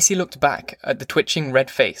 Casey looked back at the twitching red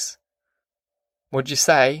face. "Would you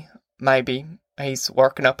say, maybe, he's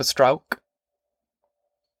working up a stroke?"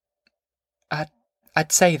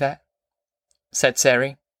 I'd say that," said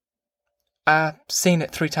Sary. "I've seen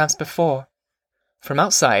it 3 times before." From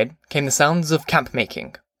outside came the sounds of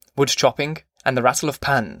camp-making, wood chopping, and the rattle of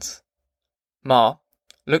pans. Ma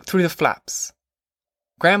looked through the flaps.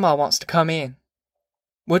 "Grandma wants to come in.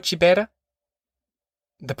 Would she better?"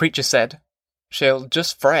 The preacher said, "She'll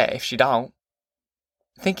just fret if she don't."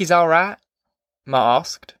 "Think he's all right?" Ma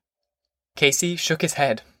asked. Casey shook his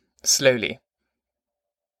head, slowly.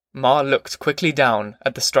 Ma looked quickly down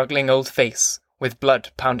at the struggling old face with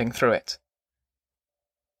blood pounding through it.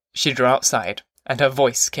 She drew outside, and her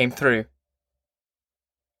voice came through.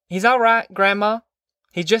 He's all right, Grandma.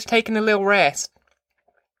 He's just taking a little rest.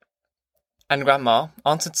 And Grandma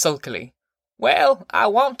answered sulkily, Well, I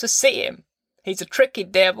want to see him. He's a tricky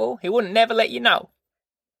devil. He wouldn't never let you know.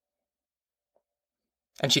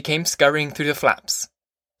 And she came scurrying through the flaps.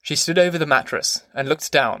 She stood over the mattress and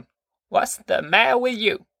looked down. What's the matter with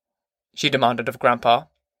you? She demanded of Grandpa.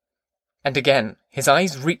 And again his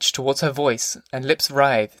eyes reached towards her voice and lips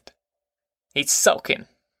writhed. He's sulking,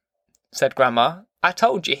 said Grandma. I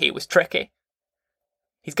told you he was tricky.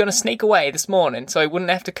 He's going to sneak away this morning so he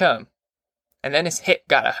wouldn't have to come. And then his hip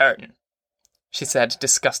got a hurting, she said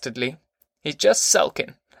disgustedly. He's just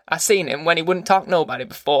sulking. I seen him when he wouldn't talk nobody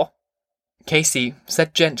before. Casey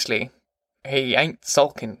said gently, He ain't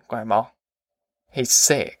sulking, Grandma. He's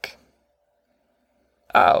sick.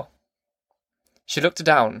 Oh. She looked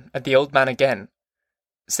down at the old man again.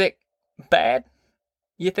 Sick? Bad?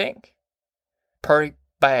 You think? Pretty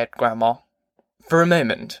bad, Grandma. For a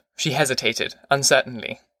moment, she hesitated,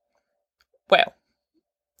 uncertainly. Well,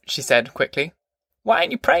 she said quickly, why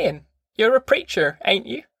ain't you praying? You're a preacher, ain't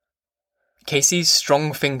you? Casey's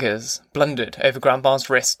strong fingers blundered over Grandma's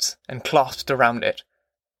wrists and clasped around it.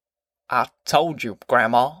 I told you,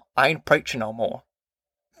 Grandma, I ain't preaching no more.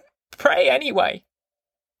 Pray anyway,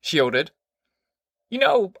 she ordered. You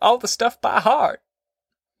know all the stuff by heart.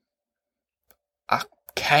 I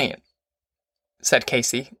can't, said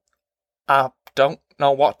Casey. I don't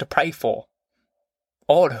know what to pray for,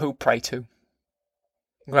 or who pray to.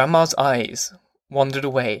 Grandma's eyes wandered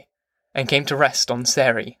away and came to rest on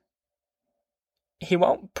Sari. He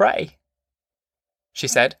won't pray, she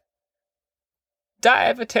said. Did I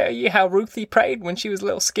ever tell you how Ruthie prayed when she was a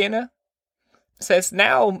little Skinner? Says,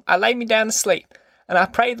 now I lay me down to sleep, and I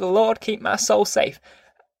pray the Lord keep my soul safe.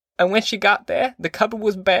 And when she got there, the cupboard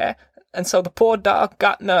was bare, and so the poor dog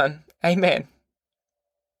got none. Amen.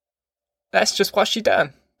 That's just what she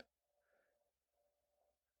done.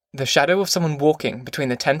 The shadow of someone walking between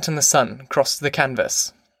the tent and the sun crossed the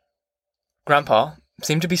canvas. Grandpa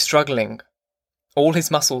seemed to be struggling. All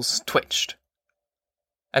his muscles twitched.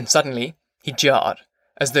 And suddenly he jarred,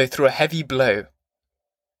 as though through a heavy blow.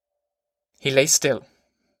 He lay still,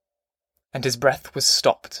 and his breath was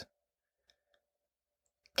stopped.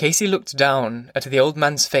 Casey looked down at the old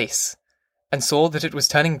man's face and saw that it was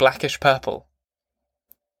turning blackish purple.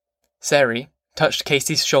 Sari touched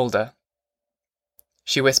Casey's shoulder.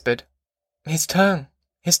 She whispered, His tongue!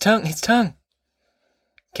 His tongue! His tongue!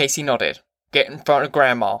 Casey nodded. Get in front of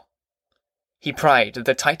Grandma. He pried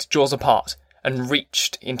the tight jaws apart and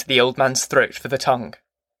reached into the old man's throat for the tongue.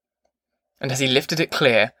 And as he lifted it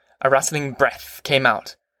clear, a rattling breath came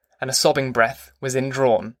out, and a sobbing breath was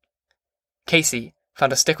indrawn. Casey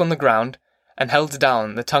found a stick on the ground and held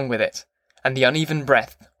down the tongue with it, and the uneven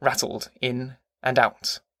breath rattled in and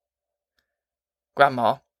out.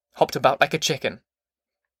 Grandma hopped about like a chicken.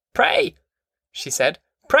 Pray, she said.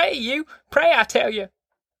 Pray, you! Pray, I tell you!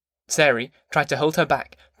 Sari tried to hold her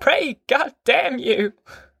back. Pray, God damn you!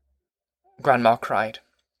 Grandma cried.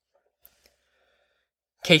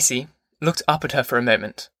 Casey looked up at her for a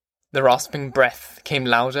moment. The rasping breath came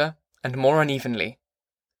louder and more unevenly.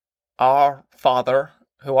 Our Father,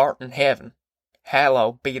 who art in heaven,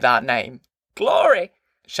 hallowed be thy name. Glory!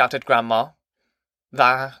 Shouted Grandma.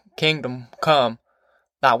 Thy kingdom come,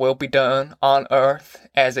 thy will be done on earth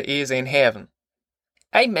as it is in heaven.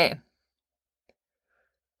 Amen.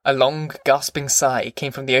 A long, gasping sigh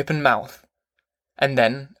came from the open mouth, and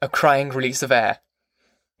then a crying release of air.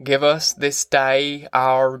 Give us this day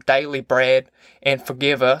our daily bread, and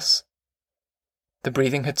forgive us. The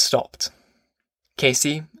breathing had stopped.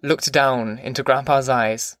 Casey looked down into Grandpa's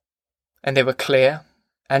eyes, and they were clear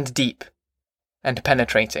and deep and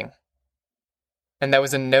penetrating. And there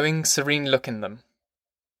was a knowing, serene look in them.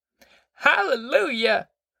 Hallelujah,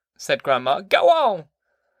 said Grandma. Go on.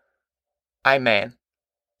 Amen,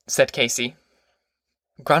 said Casey.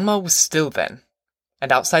 Grandma was still then,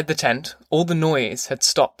 and outside the tent all the noise had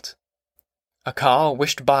stopped. A car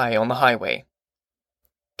whished by on the highway.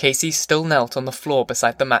 Casey still knelt on the floor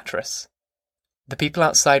beside the mattress. The people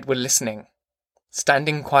outside were listening,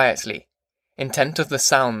 standing quietly, intent of the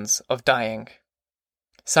sounds of dying.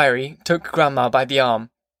 Sari took Grandma by the arm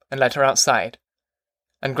and led her outside,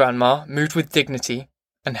 and Grandma moved with dignity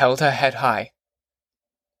and held her head high.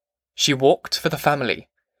 She walked for the family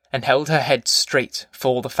and held her head straight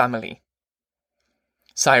for the family.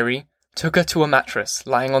 Sari took her to a mattress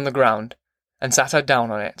lying on the ground and sat her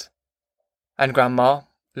down on it, and Grandma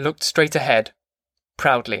looked straight ahead,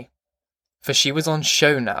 proudly, for she was on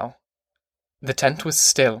show now. The tent was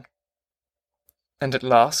still, and at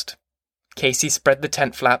last Casey spread the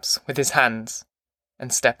tent flaps with his hands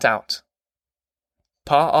and stepped out.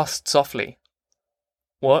 Pa asked softly,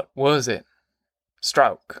 "What was it?"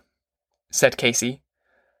 "Stroke," said Casey.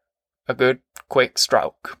 "A good, quick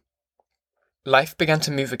stroke." Life began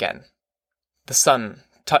to move again. The sun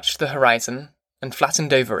touched the horizon and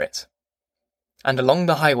flattened over it. And along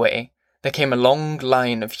the highway there came a long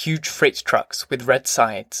line of huge freight trucks with red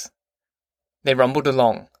sides. They rumbled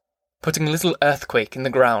along, putting a little earthquake in the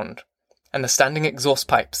ground, and the standing exhaust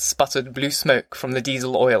pipes sputtered blue smoke from the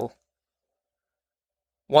diesel oil.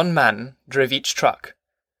 One man drove each truck,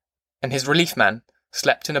 and his relief man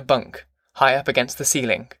slept in a bunk high up against the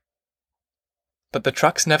ceiling. But the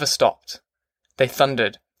trucks never stopped. They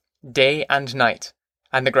thundered, day and night,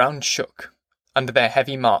 and the ground shook under their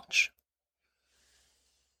heavy march.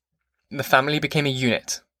 The family became a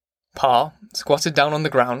unit. Pa squatted down on the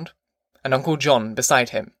ground, and Uncle John beside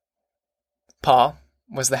him. Pa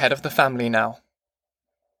was the head of the family now.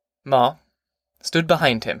 Ma stood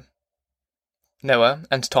behind him. Noah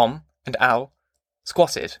and Tom and Al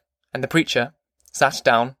squatted, and the preacher sat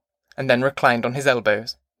down and then reclined on his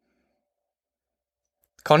elbows.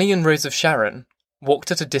 Connie and Rose of Sharon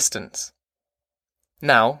walked at a distance.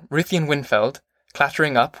 Now Ruthien Winfeld,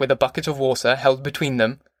 clattering up with a bucket of water held between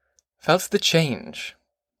them, felt the change,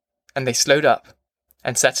 and they slowed up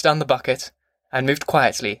and set down the bucket and moved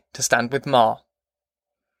quietly to stand with Ma.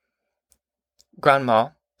 Grandma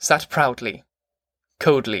sat proudly,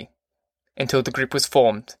 coldly, until the group was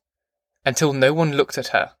formed, until no one looked at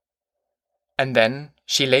her, and then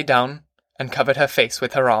she lay down and covered her face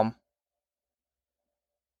with her arm.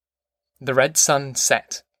 The red sun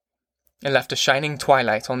set, and left a shining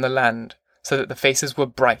twilight on the land so that the faces were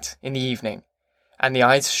bright in the evening, and the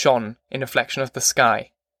eyes shone in reflection of the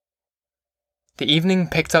sky. The evening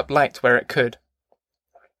picked up light where it could.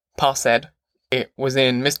 Pa said, "It was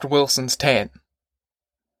in Mr. Wilson's tent."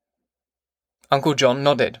 Uncle John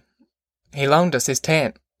nodded. "He loaned us his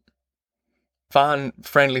tent." "Fine,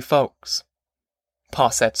 friendly folks," Pa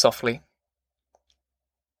said softly.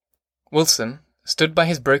 Wilson stood by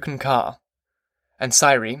his broken car, and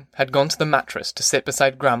Syrie had gone to the mattress to sit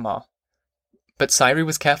beside Grandma, but Syrie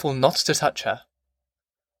was careful not to touch her.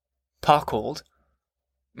 Pa called,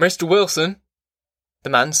 "Mr. Wilson!" The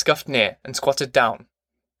man scuffed near and squatted down,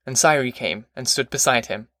 and Syrie came and stood beside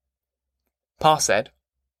him. Pa said,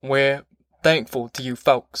 "We're thankful to you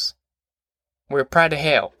folks." "We're proud to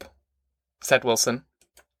help," said Wilson.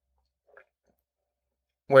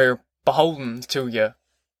 "We're beholden to you,"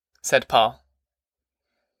 said Pa.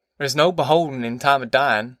 "There's no beholden in time of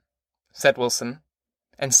dying," said Wilson,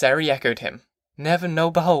 and Syrie echoed him. "Never no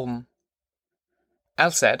beholden."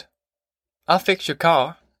 Al said, "I'll fix your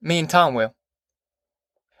car. Me and Tom will."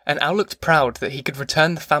 And Al looked proud that he could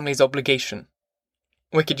return the family's obligation.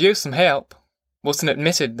 "We could use some help." Wilson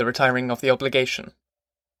admitted the retiring of the obligation.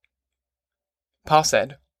 Pa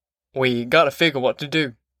said, "We gotta figure what to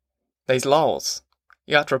do. They's laws.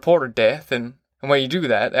 You got to report a death, and when you do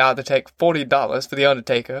that, they either take $40 for the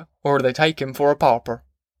undertaker, or they take him for a pauper."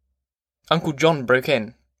 Uncle John broke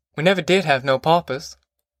in. "We never did have no paupers."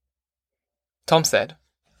 Tom said,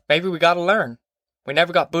 "Maybe we gotta learn. We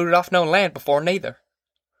never got booted off no land before neither."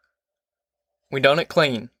 "We done it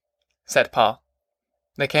clean," said Pa.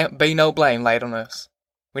 "There can't be no blame laid on us.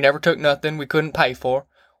 We never took nothing we couldn't pay for.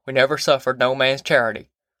 We never suffered no man's charity.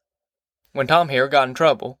 When Tom here got in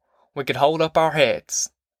trouble, we could hold up our heads.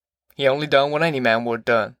 He only done what any man would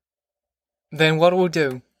done." "Then what'll we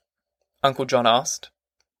do?" Uncle John asked.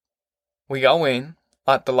 "We go in,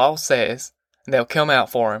 like the law says, and they'll come out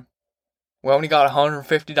for him. We only got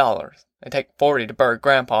 $150. They take 40 to bury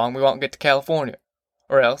Grandpa, and we won't get to California,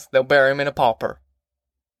 or else they'll bury him in a pauper."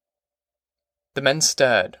 The men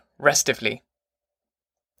stirred, restively,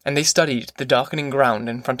 and they studied the darkening ground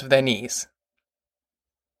in front of their knees.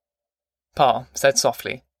 Pa said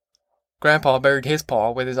softly, "Grandpa buried his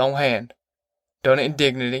pa with his own hand. Done it in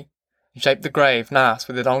dignity, and shaped the grave nice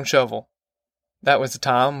with his own shovel. That was the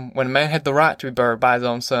time when a man had the right to be buried by his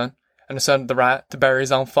own son, and a son had the right to bury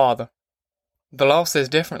his own father." "The law says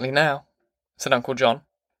differently now," said Uncle John.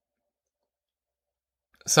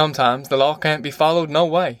 "Sometimes the law can't be followed no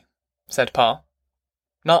way," said Pa.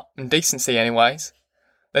 "Not in decency, anyways.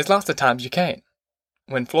 There's lots of times you can't.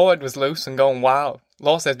 When Floyd was loose and going wild,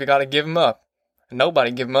 law says we gotta give him up, and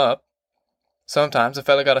nobody give him up. Sometimes a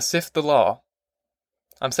fella gotta sift the law.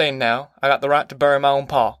 I'm saying now, I got the right to bury my own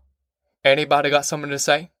pa. Anybody got something to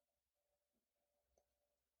say?"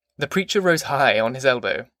 The preacher rose high on his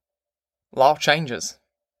elbow. "Law changes,"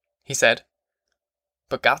 he said,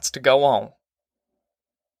 "but gots to go on.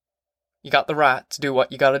 You got the right to do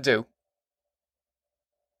what you gotta do."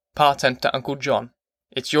 Pa turned to Uncle John.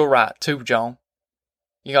 "It's your right, too, John.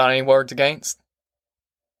 You got any words against?"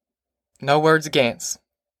 No words against,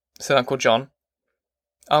 said Uncle John.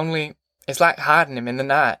 Only, it's like hiding him in the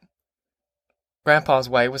night. Grandpa's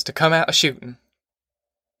way was to come out a-shooting.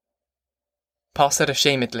 Pa said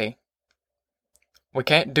ashamedly, We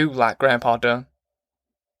can't do like Grandpa done.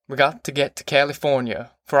 We got to get to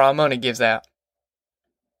California, for our money gives out.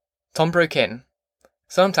 Tom broke in.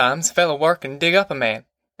 Sometimes a fellow work and dig up a man,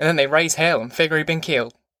 and then they raise hell and figure he'd been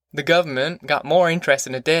killed. The government got more interest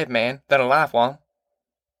in a dead man than a live one.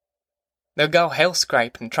 They'll go hell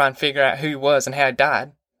scraping and try and figure out who he was and how he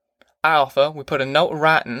died. I offer we put a note of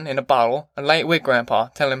writing in a bottle and lay it with Grandpa,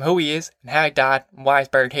 telling him who he is and how he died and why he's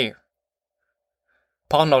buried here.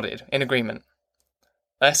 Pa nodded in agreement.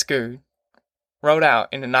 That's good. Wrote out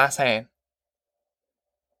in a nice hand.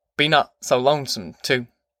 Be not so lonesome, too,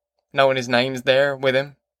 knowing his name's there with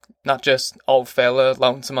him, not just old fella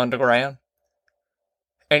lonesome underground.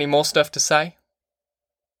 Any more stuff to say?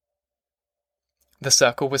 The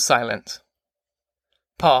circle was silent.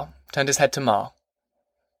 Pa turned his head to Ma.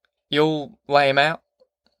 You'll lay him out?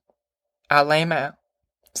 I'll lay him out,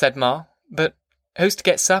 said Ma, but who's to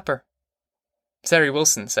get supper? Sari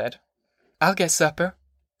Wilson said. I'll get supper.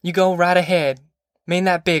 You go right ahead. Me and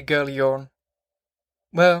that big girl of yourn.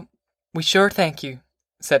 Well, we sure thank you,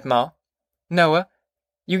 said Ma. Noah,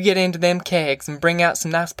 you get into them kegs and bring out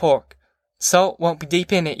some nice pork. Salt won't be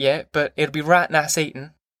deep in it yet, but it'll be right nice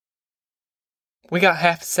eatin'. We got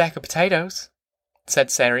half a sack of potatoes, said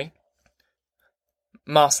Sari.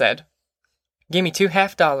 Ma said, Gimme $2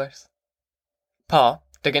 half. Pa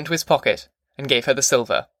dug into his pocket and gave her the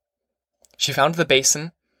silver. She found the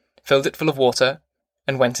basin, filled it full of water,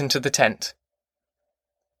 and went into the tent.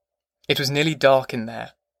 It was nearly dark in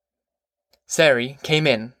there. Sari came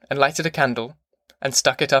in and lighted a candle and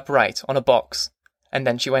stuck it upright on a box, and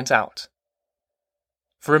then she went out.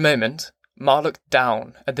 For a moment, Ma looked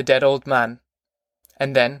down at the dead old man,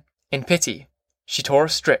 and then, in pity, she tore a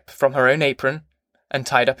strip from her own apron and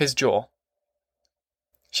tied up his jaw.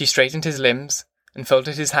 She straightened his limbs and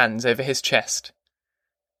folded his hands over his chest.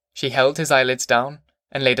 She held his eyelids down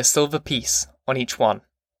and laid a silver piece on each one.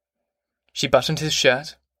 She buttoned his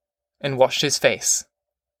shirt and washed his face.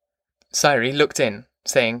 Sari looked in,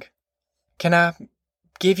 saying, Can I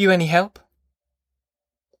give you any help?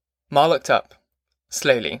 Ma looked up,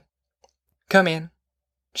 slowly. Come in,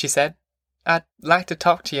 she said. I'd like to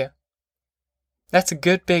talk to you. That's a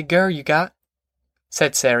good big girl you got,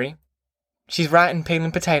 said Sari. She's right in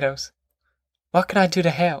peeling potatoes. What can I do to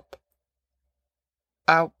help?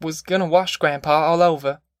 I was gonna wash Grandpa all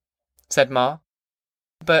over, said Ma,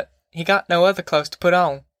 but he got no other clothes to put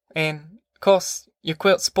on, and, of course, your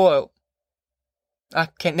quilt's spoiled. I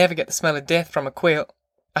can't never get the smell of death from a quilt.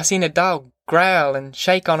 I seen a dog growl and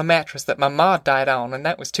shake on a mattress that my ma died on, and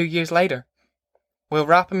that was 2 years later. We'll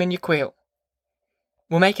wrap 'em in your quilt.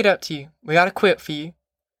 We'll make it up to you. We got a quilt for you.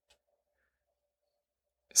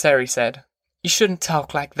 Sari said, You shouldn't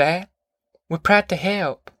talk like that. We're proud to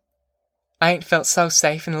help. I ain't felt so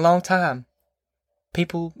safe in a long time.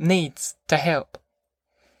 People needs to help.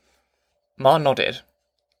 Ma nodded.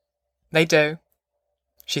 They do,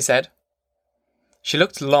 she said. She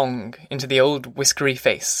looked long into the old whiskery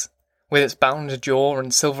face, with its bound jaw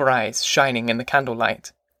and silver eyes shining in the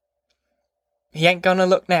candlelight. He ain't gonna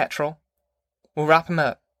look natural. We'll wrap him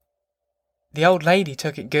up. The old lady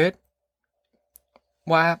took it good.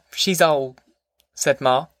 Why, she's old, said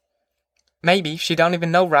Ma. Maybe she don't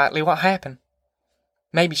even know rightly what happened.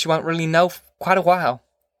 Maybe she won't really know for quite a while.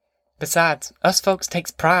 Besides, us folks takes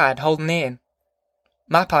pride holding in.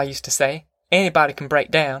 My pa used to say, anybody can break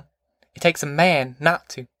down. It takes a man not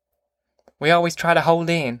to. We always try to hold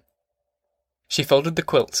in. She folded the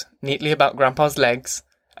quilt neatly about Grandpa's legs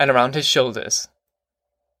and around his shoulders.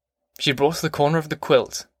 She brought the corner of the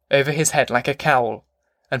quilt over his head like a cowl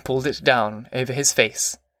and pulled it down over his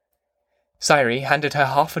face. Sari handed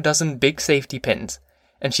her 6 big safety pins,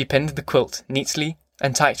 and she pinned the quilt neatly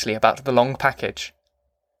and tightly about the long package.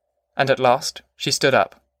 And at last she stood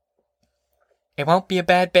up. It won't be a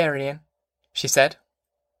bad burying, she said.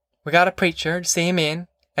 We got a preacher to see him in,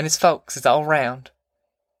 and his folks is all round.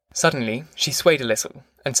 Suddenly she swayed a little,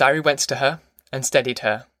 and Sari went to her and steadied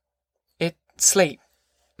her. It's sleep,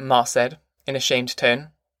 Ma said, in a shamed tone.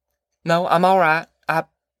 No, I'm all right. I've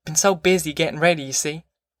been so busy getting ready, you see.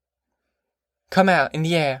 Come out in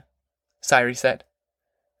the air, Sari said.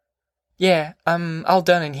 Yeah, I'm all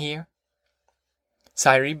done in here.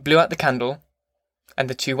 Sari blew out the candle, and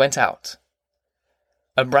the two went out.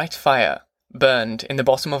 A bright fire burned in the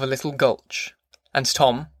bottom of a little gulch, and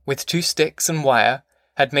Tom, with 2 sticks and wire,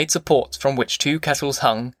 had made supports from which 2 kettles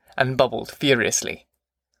hung and bubbled furiously,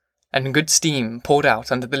 and good steam poured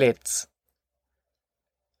out under the lids.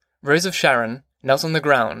 Rose of Sharon knelt on the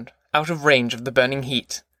ground, out of range of the burning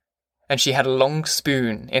heat, and she had a long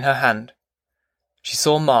spoon in her hand. She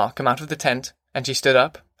saw Ma come out of the tent, and she stood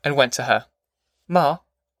up and went to her. "Ma,"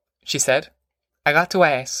 she said, "I got to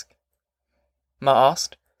ask." Ma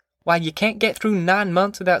asked, "Why, you can't get through 9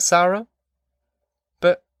 months without sorrow?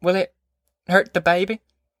 But will it hurt the baby?"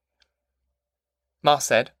 Ma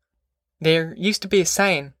said, "There used to be a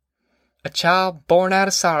saying, a child born out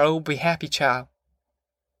of sorrow will be a happy child.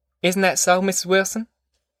 Isn't that so, Mrs. Wilson?"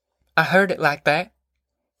 "I heard it like that,"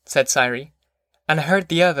 said Cyree, "and I heard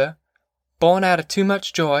the other, born out of too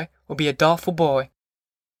much joy will be a doleful boy."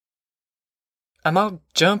 "I'm all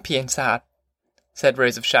jumpy inside," said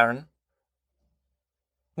Rose of Sharon.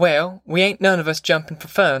 "Well, we ain't none of us jumping for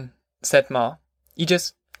fun," said Ma. "You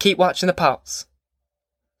just keep watching the pots."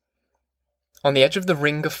 On the edge of the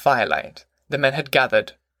ring of firelight, the men had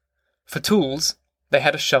gathered. For tools, they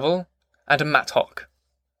had a shovel and a mattock.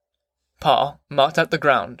 Pa marked out the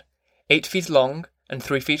ground, 8 feet long and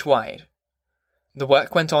 3 feet wide. The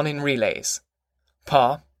work went on in relays.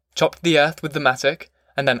 Pa chopped the earth with the mattock,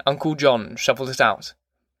 and then Uncle John shovelled it out.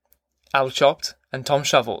 Al chopped, and Tom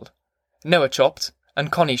shovelled. Noah chopped,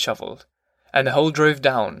 and Connie shovelled, and the whole drove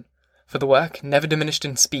down, for the work never diminished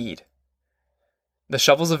in speed. The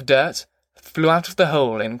shovels of dirt flew out of the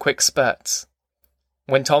hole in quick spurts.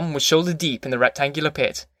 When Tom was shoulder deep in the rectangular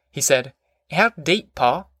pit, he said, "How deep,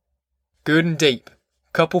 Pa?" "Good and deep.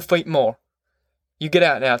 Couple feet more. You get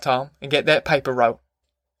out now, Tom, and get that paper roll."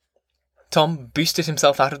 Tom boosted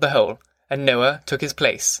himself out of the hole, and Noah took his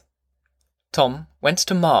place. Tom went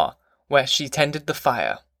to Ma, where she tended the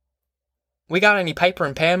fire. "We got any paper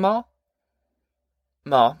and pen, Ma?"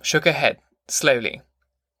 Ma shook her head, slowly.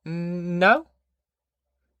 "No.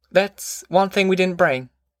 That's one thing we didn't bring."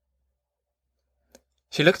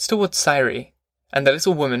 She looked towards Cyree, and the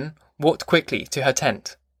little woman walked quickly to her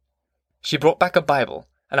tent. She brought back a Bible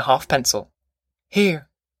and a half pencil. "Here,"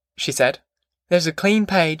 she said, "there's a clean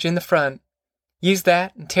page in the front. Use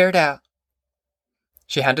that and tear it out."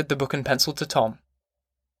 She handed the book and pencil to Tom.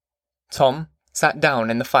 Tom sat down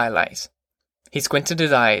in the firelight. He squinted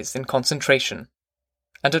his eyes in concentration,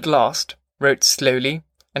 and at last wrote slowly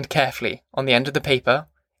and carefully on the end of the paper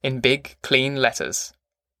in big, clean letters.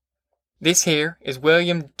 "This here is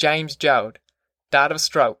William James Joad, died of a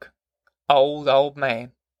stroke. Old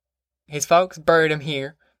man. His folks buried him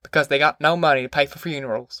here because they got no money to pay for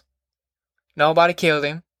funerals. Nobody killed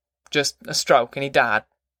him, just a stroke and he died."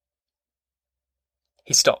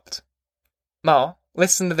 He stopped. "Ma,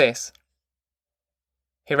 listen to this."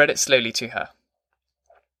 He read it slowly to her.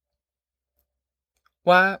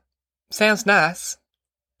 "Why, sounds nice,"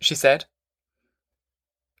 she said.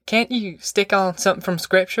 "Can't you stick on something from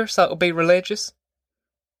Scripture so it'll be religious?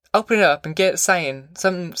 Open it up and get it saying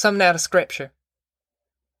something out of Scripture."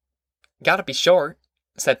 "Gotta be short,"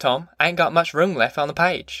 said Tom. "I ain't got much room left on the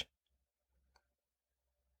page."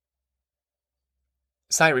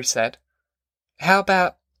 Cyree said, "How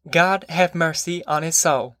about God have mercy on his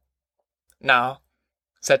soul?" "No,"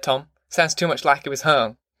 said Tom. "Sounds too much like it was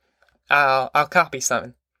hung. I'll copy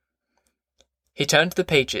something." He turned the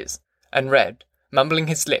pages and read, mumbling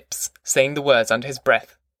his lips, saying the words under his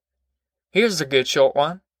breath. "Here's a good short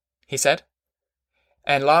one," he said.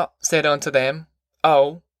 "And Lot said unto them,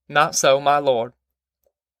 Oh, not so, my Lord."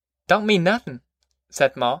 "Don't mean nothing,"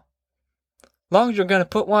 said Ma. "Long as you're going to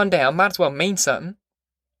put one down, might as well mean something."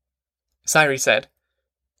 Cyree said,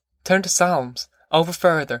 "Turn to Psalms, over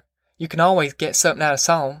further. You can always get something out of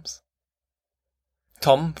Psalms."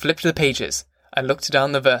 Tom flipped the pages and looked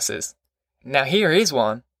down the verses. "Now here is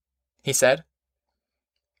one," he said.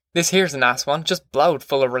 "This here's a nice one, just blowed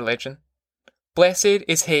full of religion. Blessed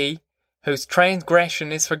is he whose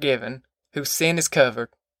transgression is forgiven, whose sin is covered.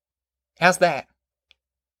 How's that?"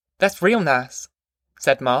 "That's real nice,"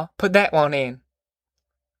 said Ma. "Put that one in."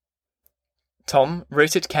 Tom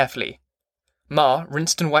wrote it carefully. Ma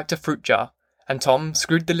rinsed and wiped a fruit jar, and Tom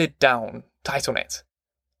screwed the lid down, tight on it.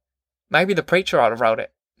 "Maybe the preacher ought to wrote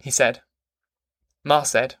it," he said. Ma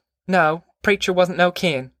said, "No, preacher wasn't no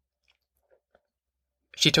kin."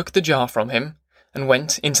 She took the jar from him and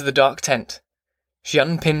went into the dark tent. She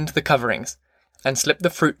unpinned the coverings and slipped the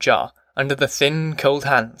fruit jar under the thin, cold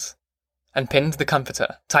hands, and pinned the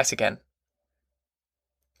comforter tight again.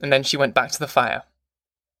 And then she went back to the fire.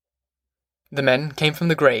 The men came from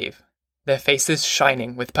the grave, their faces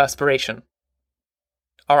shining with perspiration.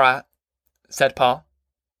 "All right," said Pa.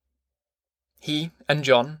 He and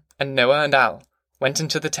John and Noah and Al went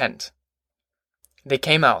into the tent. They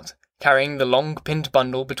came out, carrying the long pinned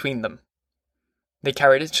bundle between them. They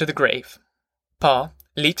carried it to the grave. Pa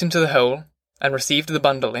leaped into the hole and received the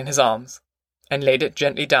bundle in his arms, and laid it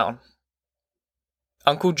gently down.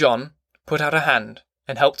 Uncle John put out a hand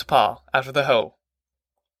and helped Pa out of the hole.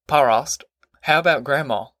 Pa asked, "How about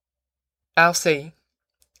Grandma?" "I'll see,"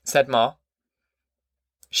 said Ma.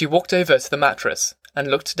 She walked over to the mattress and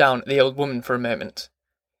looked down at the old woman for a moment.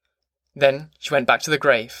 Then she went back to the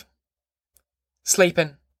grave.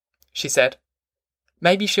 "Sleepin'," she said.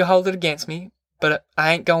 "Maybe she'll hold it against me, but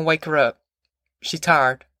I ain't gonna wake her up. She's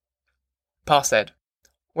tired." Pa said,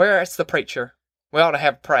 "Where's the preacher? We ought to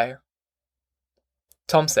have a prayer."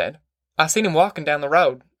 Tom said, "I seen him walking down the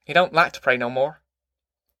road. He don't like to pray no more."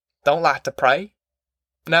 "Don't like to pray?"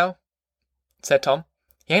 "No," said Tom.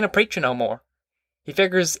 "He ain't a preacher no more. He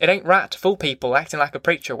figures it ain't right to fool people acting like a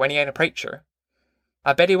preacher when he ain't a preacher.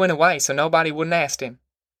 I bet he went away so nobody wouldn't ask him."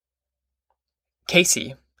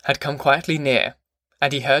 Casey had come quietly near,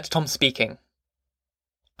 and he heard Tom speaking.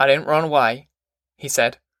 "I didn't run away," he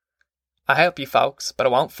said. "I help you folks, but I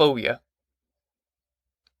won't fool you."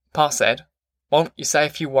 Pa said, "Won't you say a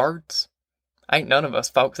few words? Ain't none of us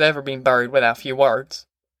folks ever been buried without a few words."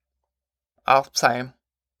 "I'll say 'em,"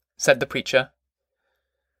 said the preacher.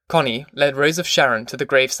 Connie led Rose of Sharon to the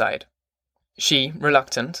graveside. She,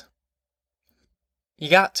 reluctant. "You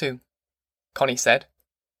got to," Connie said.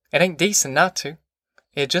 "It ain't decent not to.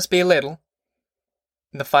 It'd just be a little."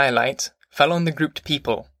 The firelight fell on the grouped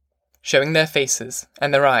people, showing their faces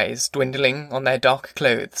and their eyes dwindling on their dark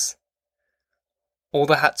clothes. All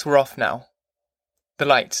the hats were off now. The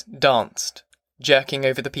light danced, jerking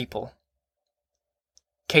over the people.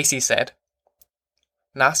 Casey said,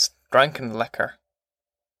 "Nice drinking liquor.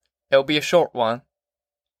 It'll be a short one."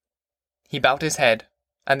 He bowed his head,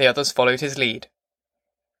 and the others followed his lead.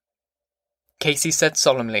 Casey said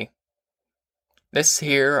solemnly, "This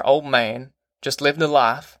here old man just lived a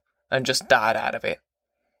life and just died out of it.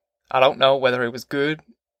 I don't know whether it was good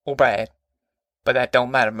or bad, but that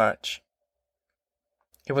don't matter much.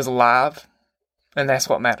 He was alive, and that's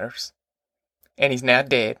what matters. And he's now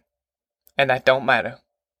dead, and that don't matter.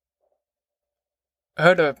 I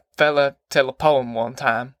heard a fella tell a poem one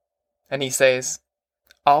time, and he says,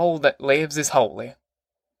 'All that lives is holy.'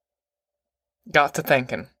 Got to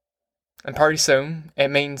thinking, and pretty soon it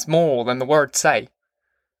means more than the words say.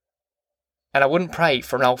 And I wouldn't pray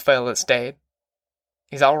for an old fella that's dead.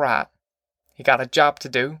 He's all right. He got a job to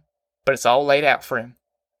do, but it's all laid out for him,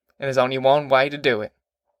 and there's only one way to do it.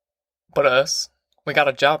 But us, we got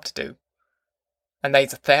a job to do, and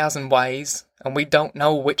there's 1,000 ways, and we don't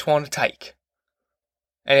know which one to take.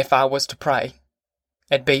 And if I was to pray,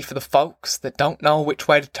 it'd be for the folks that don't know which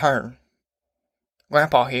way to turn.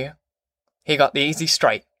 Grandpa here, he got the easy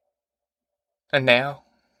straight. And now,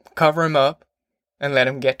 cover him up and let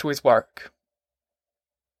him get to his work."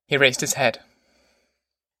 He raised his head.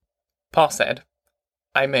 Pa said,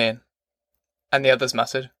 "Amen," and the others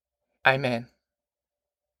muttered, "Amen."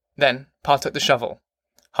 Then Pa took the shovel,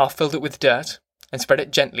 half filled it with dirt, and spread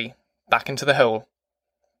it gently back into the hole.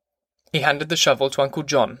 He handed the shovel to Uncle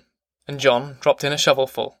John, and John dropped in a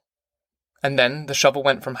shovelful, and then the shovel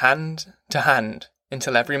went from hand to hand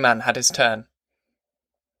until every man had his turn.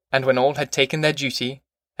 And when all had taken their duty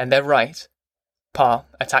and their right, Pa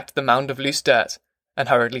attacked the mound of loose dirt and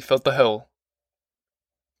hurriedly filled the hole.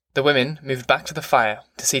 The women moved back to the fire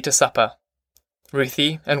to see to supper.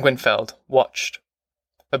 Ruthie and Winfeld watched,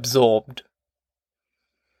 absorbed.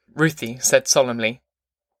 Ruthie said solemnly,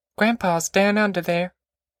 "Grandpa's down under there."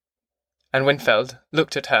 And Winfeld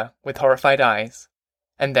looked at her with horrified eyes,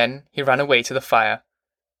 and then he ran away to the fire,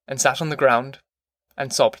 and sat on the ground,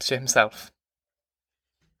 and sobbed to himself.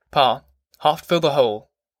 Pa half filled the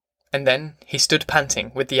hole, and then he stood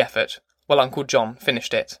panting with the effort, while Uncle John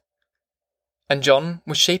finished it. And John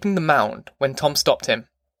was shaping the mound when Tom stopped him.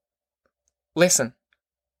 "Listen,"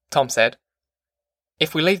 Tom said.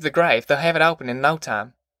 "If we leave the grave, they'll have it open in no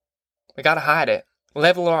time. We gotta hide it,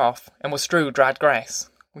 level her off, and we'll strew dried grass.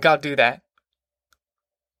 We gotta do that."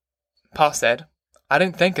 Pa said, "I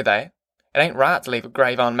didn't think of that. It ain't right to leave a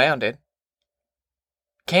grave unmounded."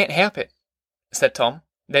 "Can't help it," said Tom.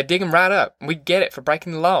 "They'd dig 'em right up, and we'd get it for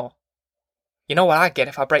breaking the law. You know what I get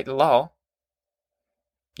if I break the law."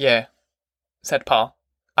 "Yeah," said Pa.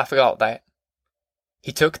 "I forgot that."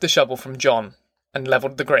 He took the shovel from John and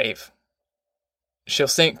levelled the grave. "She'll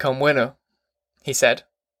sink come winter," he said.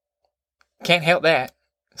 "Can't help that,"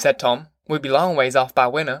 said Tom. "We'll be long ways off by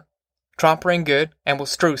winter. Tromp her in good, and we'll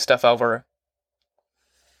strew stuff over her."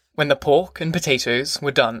 When the pork and potatoes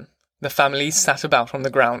were done, the families sat about on the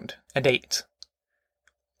ground and ate.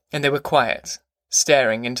 And they were quiet,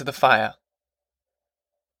 staring into the fire.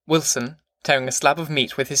 Wilson, tearing a slab of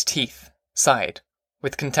meat with his teeth, sighed,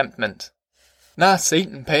 with contentment. "Nice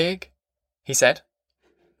eating, Peg," he said.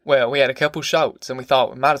 Well, we had a couple shoats, and we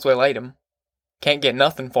thought we might as well eat 'em. Can't get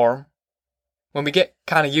nothing for 'em. When we get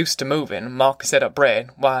kind of used to moving and Ma can set up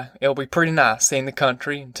bread, why, it'll be pretty nice seeing the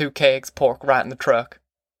country and 2 kegs of pork right in the truck.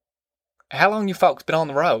 How long you folks been on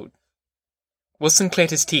the road? Wilson cleared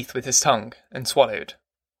his teeth with his tongue and swallowed.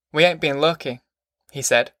 We ain't been lucky, he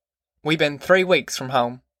said. We been 3 weeks from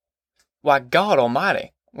home. Why, God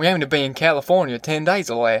almighty, we aim to be in California 10 days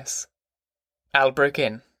or less. Al broke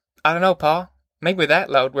in. I don't know, Pa. Maybe with that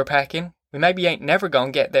load we're packing, we maybe ain't never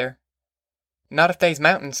gonna get there. Not if they's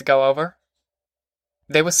mountains to go over.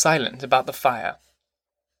 They were silent about the fire.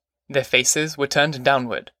 Their faces were turned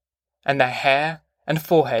downward, and their hair and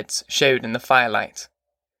foreheads showed in the firelight.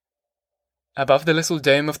 Above the little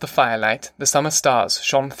dome of the firelight, the summer stars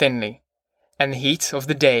shone thinly, and the heat of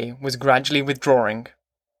the day was gradually withdrawing.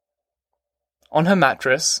 On her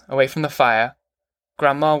mattress, away from the fire,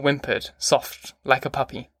 Grandma whimpered, soft like a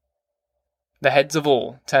puppy. The heads of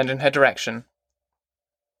all turned in her direction.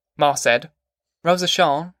 Ma said, Rosa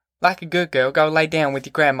Shawn, like a good girl, go lay down with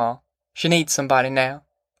your grandma. She needs somebody now.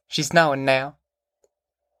 She's knowing now.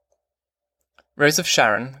 Rose of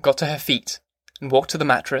Sharon got to her feet and walked to the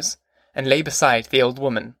mattress and lay beside the old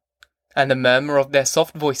woman, and the murmur of their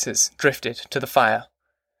soft voices drifted to the fire.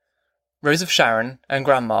 Rose of Sharon and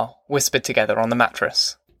Grandma whispered together on the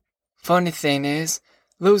mattress. Funny thing is,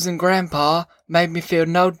 losing Grandpa made me feel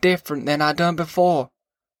no different than I done before.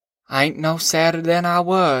 I ain't no sadder than I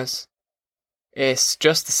was. It's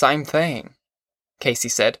just the same thing, Casey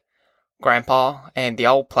said. Grandpa and the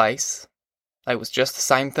old place, they was just the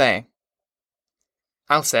same thing.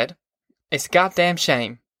 Al said, It's a goddamn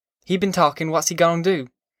shame. He been talking what's he gonna do.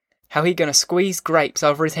 How he gonna squeeze grapes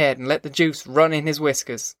over his head and let the juice run in his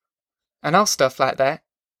whiskers. And all stuff like that.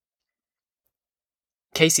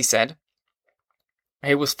 Casey said,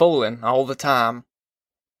 He was fooling all the time.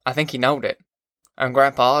 I think he knowed it. And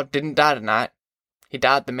Grandpa didn't die tonight. He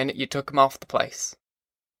died the minute you took him off the place.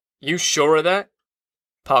 You sure of that?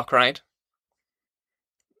 Pa cried.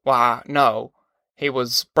 Why, no. He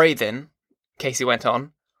was breathing, Casey went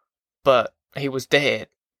on, but he was dead.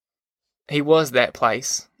 He was that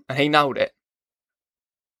place, and he knowed it.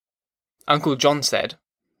 Uncle John said,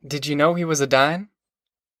 Did you know he was a-dying?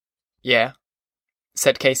 Yeah,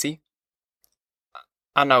 said Casey.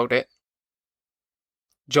 I knowed it.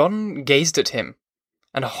 John gazed at him,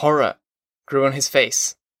 and horror grew on his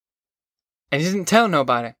face. And he didn't tell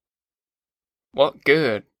nobody. What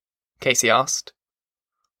good? Casey asked.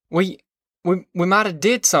 We might have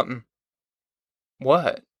did something.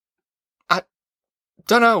 What? I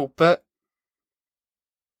dunno, but...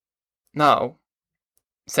 No,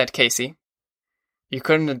 said Casey. You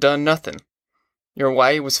couldn't have done nothing. Your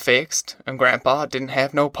way was fixed, and Grandpa didn't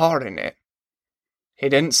have no part in it. He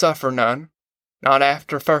didn't suffer none, not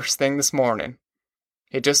after first thing this morning.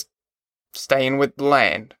 He just staying with the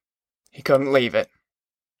land. He couldn't leave it.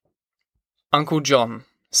 Uncle John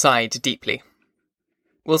sighed deeply.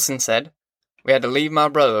 Wilson said, We had to leave my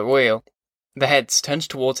brother, Will. The heads turned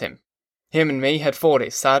towards him. Him and me had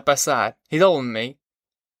 40s side by side. He's older than me.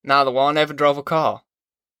 Neither one ever drove a car.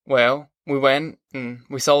 Well, we went and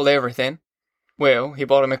we sold everything. Will, he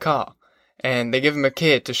bought him a car, and they give him a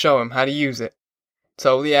kid to show him how to use it.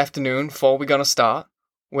 So the afternoon before we gonna start,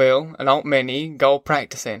 Will and Aunt Minnie go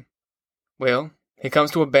practicing. Will, he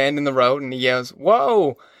comes to a bend in the road and he yells,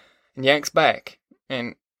 Whoa! And yanks back,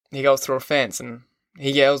 and he goes through a fence and he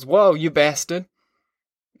yells, Whoa, you bastard!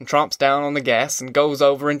 And tromps down on the gas and goes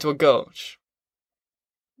over into a gulch.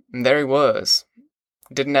 And there he was.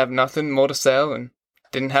 Didn't have nothing more to sell and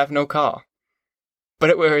didn't have no car. But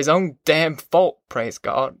it were his own damn fault, praise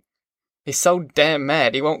God. He's so damn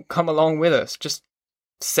mad he won't come along with us, just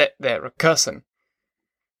set there a-cussin'.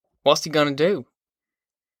 What's he gonna do?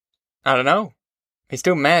 I don't know. He's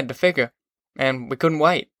still mad to figure, and we couldn't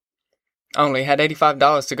wait. Only had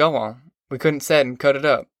 $85 to go on. We couldn't set and cut it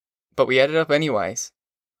up, but we ate it up anyways.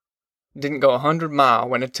 Didn't go 100 mile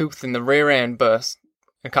when a tooth in the rear end bust.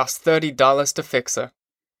 It cost $30 to fix her.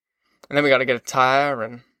 And then we got to get a tire,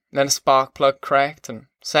 and then a spark plug cracked, and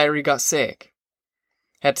Sayre got sick.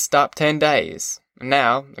 Had to stop 10 days, and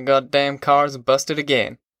now the goddamn car's busted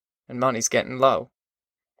again, and money's getting low.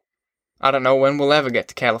 I don't know when we'll ever get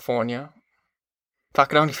to California. If I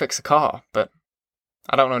could only fix a car, but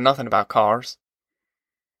I don't know nothing about cars.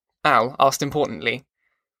 Al asked importantly,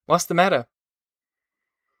 What's the matter?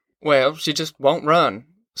 Well, she just won't run.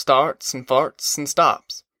 Starts and farts and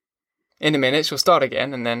stops. In a minute she'll start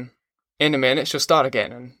again, and then in a minute she'll start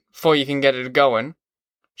again, and before you can get her going,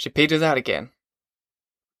 she peters out again.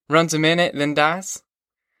 Runs a minute, then dies?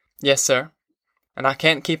 Yes, sir. And I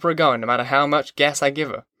can't keep her going no matter how much gas I give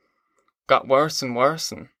her. got worse and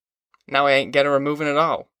worse, and now I ain't getting her moving at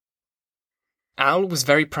all. Al was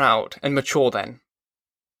very proud and mature then.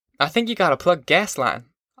 I think you got a plugged gas line.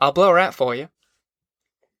 I'll blow her out for you.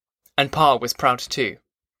 And Pa was proud too.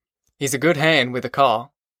 He's a good hand with a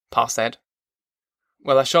car, Pa said.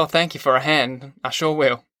 Well, I sure thank you for a hand, I sure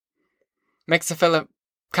will. Makes a fella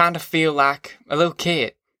kind of feel like a little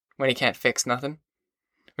kid when he can't fix nothing.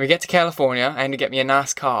 When we get to California, I aim to get me a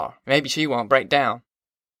nice car. Maybe she won't break down.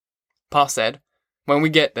 Pa said, when we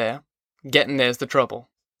get there, getting there's the trouble.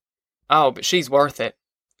 Oh, but she's worth it,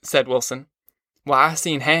 said Wilson. Why, I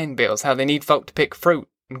seen handbills how they need folk to pick fruit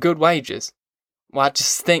and good wages. Why,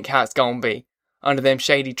 just think how it's gonna be, under them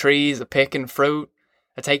shady trees, a-picking fruit,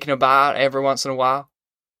 a-taking a bite every once in a while.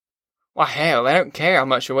 Why, hell, they don't care how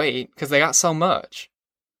much you eat, 'cause they got so much.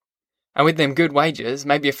 And with them good wages,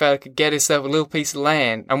 maybe a fella could get himself a little piece of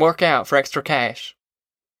land and work out for extra cash.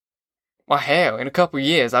 Why, hell, in a couple of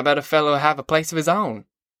years, I bet a fellow will have a place of his own.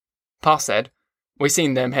 Pa said, we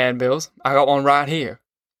seen them handbills. I got one right here.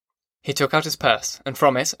 He took out his purse, and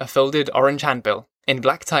from it a folded orange handbill. In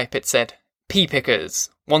black type it said, Pea pickers,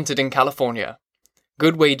 wanted in California.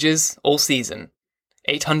 Good wages, all season.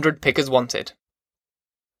 800 pickers wanted.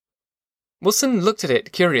 Wilson looked at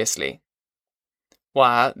it curiously.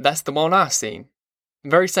 Why, that's the one I seen.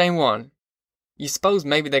 Very same one. You suppose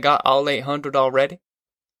maybe they got all 800 already?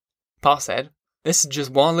 Pa said, this is just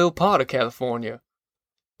one little part of California.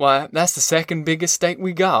 Why, that's the second biggest state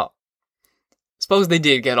we got. Suppose they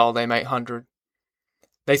did get all them 800.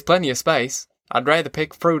 There's plenty of space. I'd rather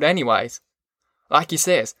pick fruit anyways. Like you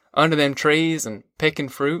says, under them trees and picking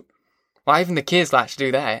fruit. Why, even the kids like to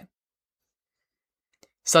do that.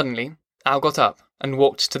 Suddenly, Al got up and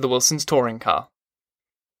walked to the Wilsons' touring car.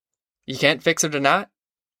 You can't fix her tonight?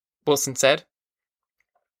 Wilson said.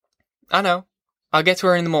 I know. I'll get to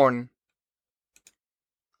her in the morning.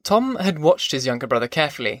 Tom had watched his younger brother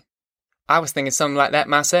carefully. I was thinking something like that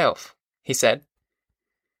myself, he said.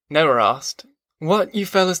 Noah asked, what you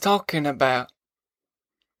fellas talking about?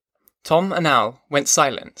 Tom and Al went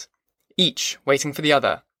silent, each waiting for the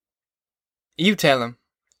other. You tell him,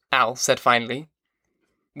 Al said finally.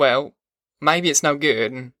 Well, maybe it's no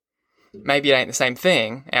good, and maybe it ain't the same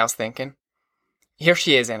thing, Al's thinking. Here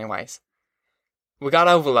she is anyways. We got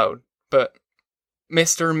overload, but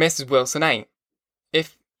Mr. and Mrs. Wilson ain't.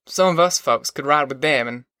 If some of us folks could ride with them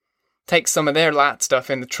and take some of their light stuff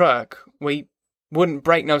in the truck, we wouldn't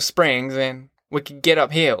break no springs, and we could get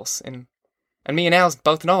up hills, and me and Al's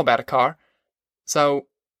both know about a car, so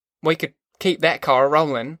we could keep that car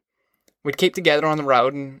rolling. We'd keep together on the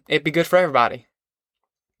road, and it'd be good for everybody.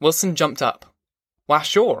 Wilson jumped up. Why,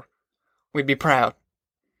 sure. We'd be proud.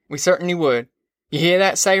 We certainly would. You hear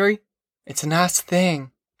that, Sayri? It's a nice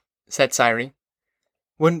thing, said Sayri.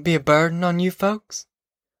 Wouldn't be a burden on you folks?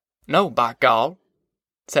 No, by God,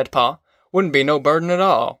 said Pa. Wouldn't be no burden at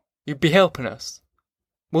all. You'd be helping us.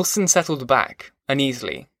 Wilson settled back,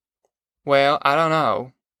 uneasily. Well, I don't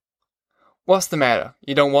know. What's the matter?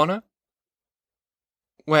 You don't want her?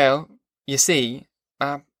 Well, you see,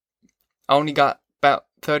 I only got about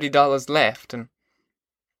 $30 left, and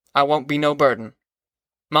I won't be no burden.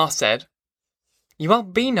 Ma said. You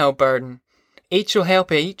won't be no burden. Each will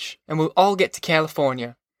help each, and we'll all get to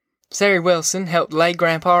California. Sari Wilson helped lay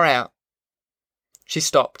Grandpa out. She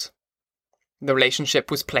stopped. The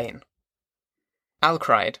relationship was plain. Al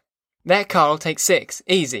cried. That car'll take 6,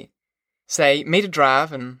 easy. Say, me to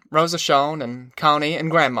drive, and Rosa Shawn, and Connie,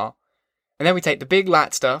 and Grandma. And then we take the big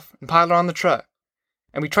light stuff and pile her on the truck.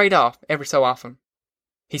 And we trade off every so often.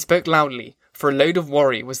 He spoke loudly, for a load of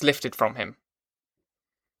worry was lifted from him.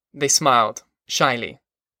 They smiled, shyly,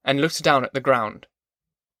 and looked down at the ground.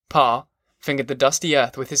 Pa fingered the dusty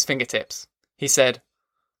earth with his fingertips. He said,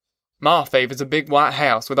 Ma favors a big white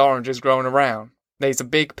house with oranges growing around. There's a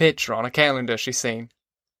big picture on a calendar she seen.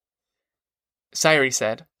 Sayri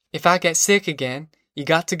said, If I get sick again, you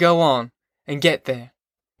got to go on, and get there.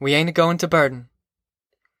 We ain't a-going to burden.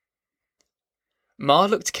 Ma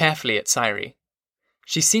looked carefully at Sayri.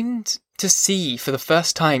 She seemed to see for the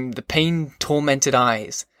first time the pain-tormented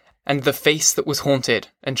eyes, and the face that was haunted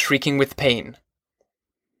and shrieking with pain.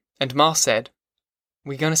 And Ma said,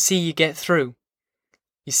 We're gonna see you get through.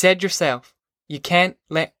 You said yourself, you can't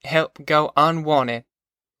let help go unwanted.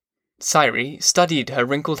 Sayri studied her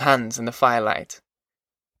wrinkled hands in the firelight.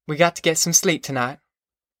 We got to get some sleep tonight.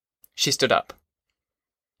 She stood up.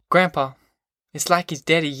 Grandpa, it's like he's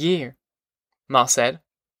dead a year, Ma said.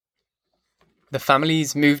 The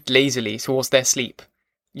families moved lazily towards their sleep,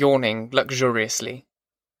 yawning luxuriously.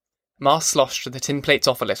 Ma sloshed the tin plates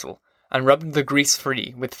off a little, and rubbed the grease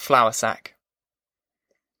free with flour sack.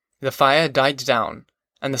 The fire died down,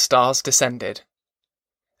 and the stars descended.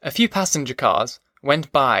 A few passenger cars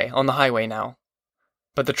went by on the highway now,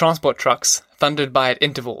 but the transport trucks thundered by at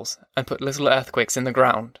intervals and put little earthquakes in the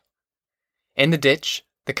ground. In the ditch,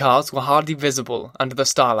 the cars were hardly visible under the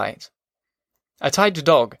starlight. A tied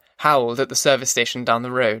dog howled at the service station down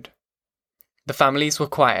the road. The families were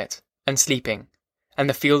quiet and sleeping, and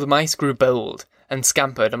the field mice grew bold and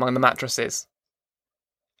scampered among the mattresses.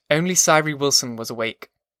 Only Cyree Wilson was awake.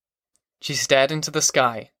 She stared into the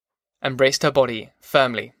sky and braced her body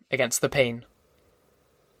firmly against the pane.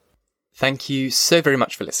 Thank you so very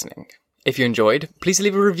much for listening. If you enjoyed, please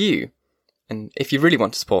leave a review. And if you really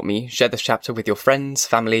want to support me, share this chapter with your friends,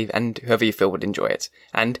 family, and whoever you feel would enjoy it.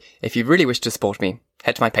 And if you really wish to support me,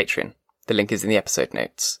 head to my Patreon. The link is in the episode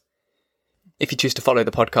notes. If you choose to follow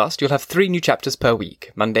the podcast, you'll have 3 new chapters per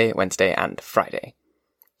week, Monday, Wednesday, and Friday.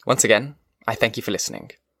 Once again, I thank you for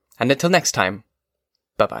listening. And until next time,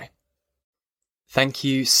 bye-bye. Thank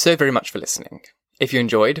you so very much for listening. If you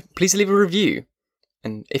enjoyed, please leave a review.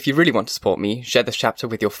 And if you really want to support me, share this chapter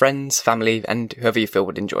with your friends, family, and whoever you feel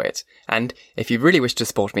would enjoy it. And if you really wish to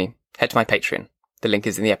support me, head to my Patreon. The link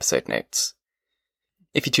is in the episode notes.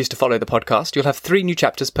 If you choose to follow the podcast, you'll have 3 new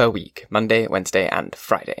chapters per week, Monday, Wednesday, and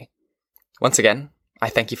Friday. Once again, I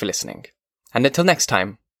thank you for listening. And until next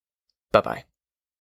time, bye-bye.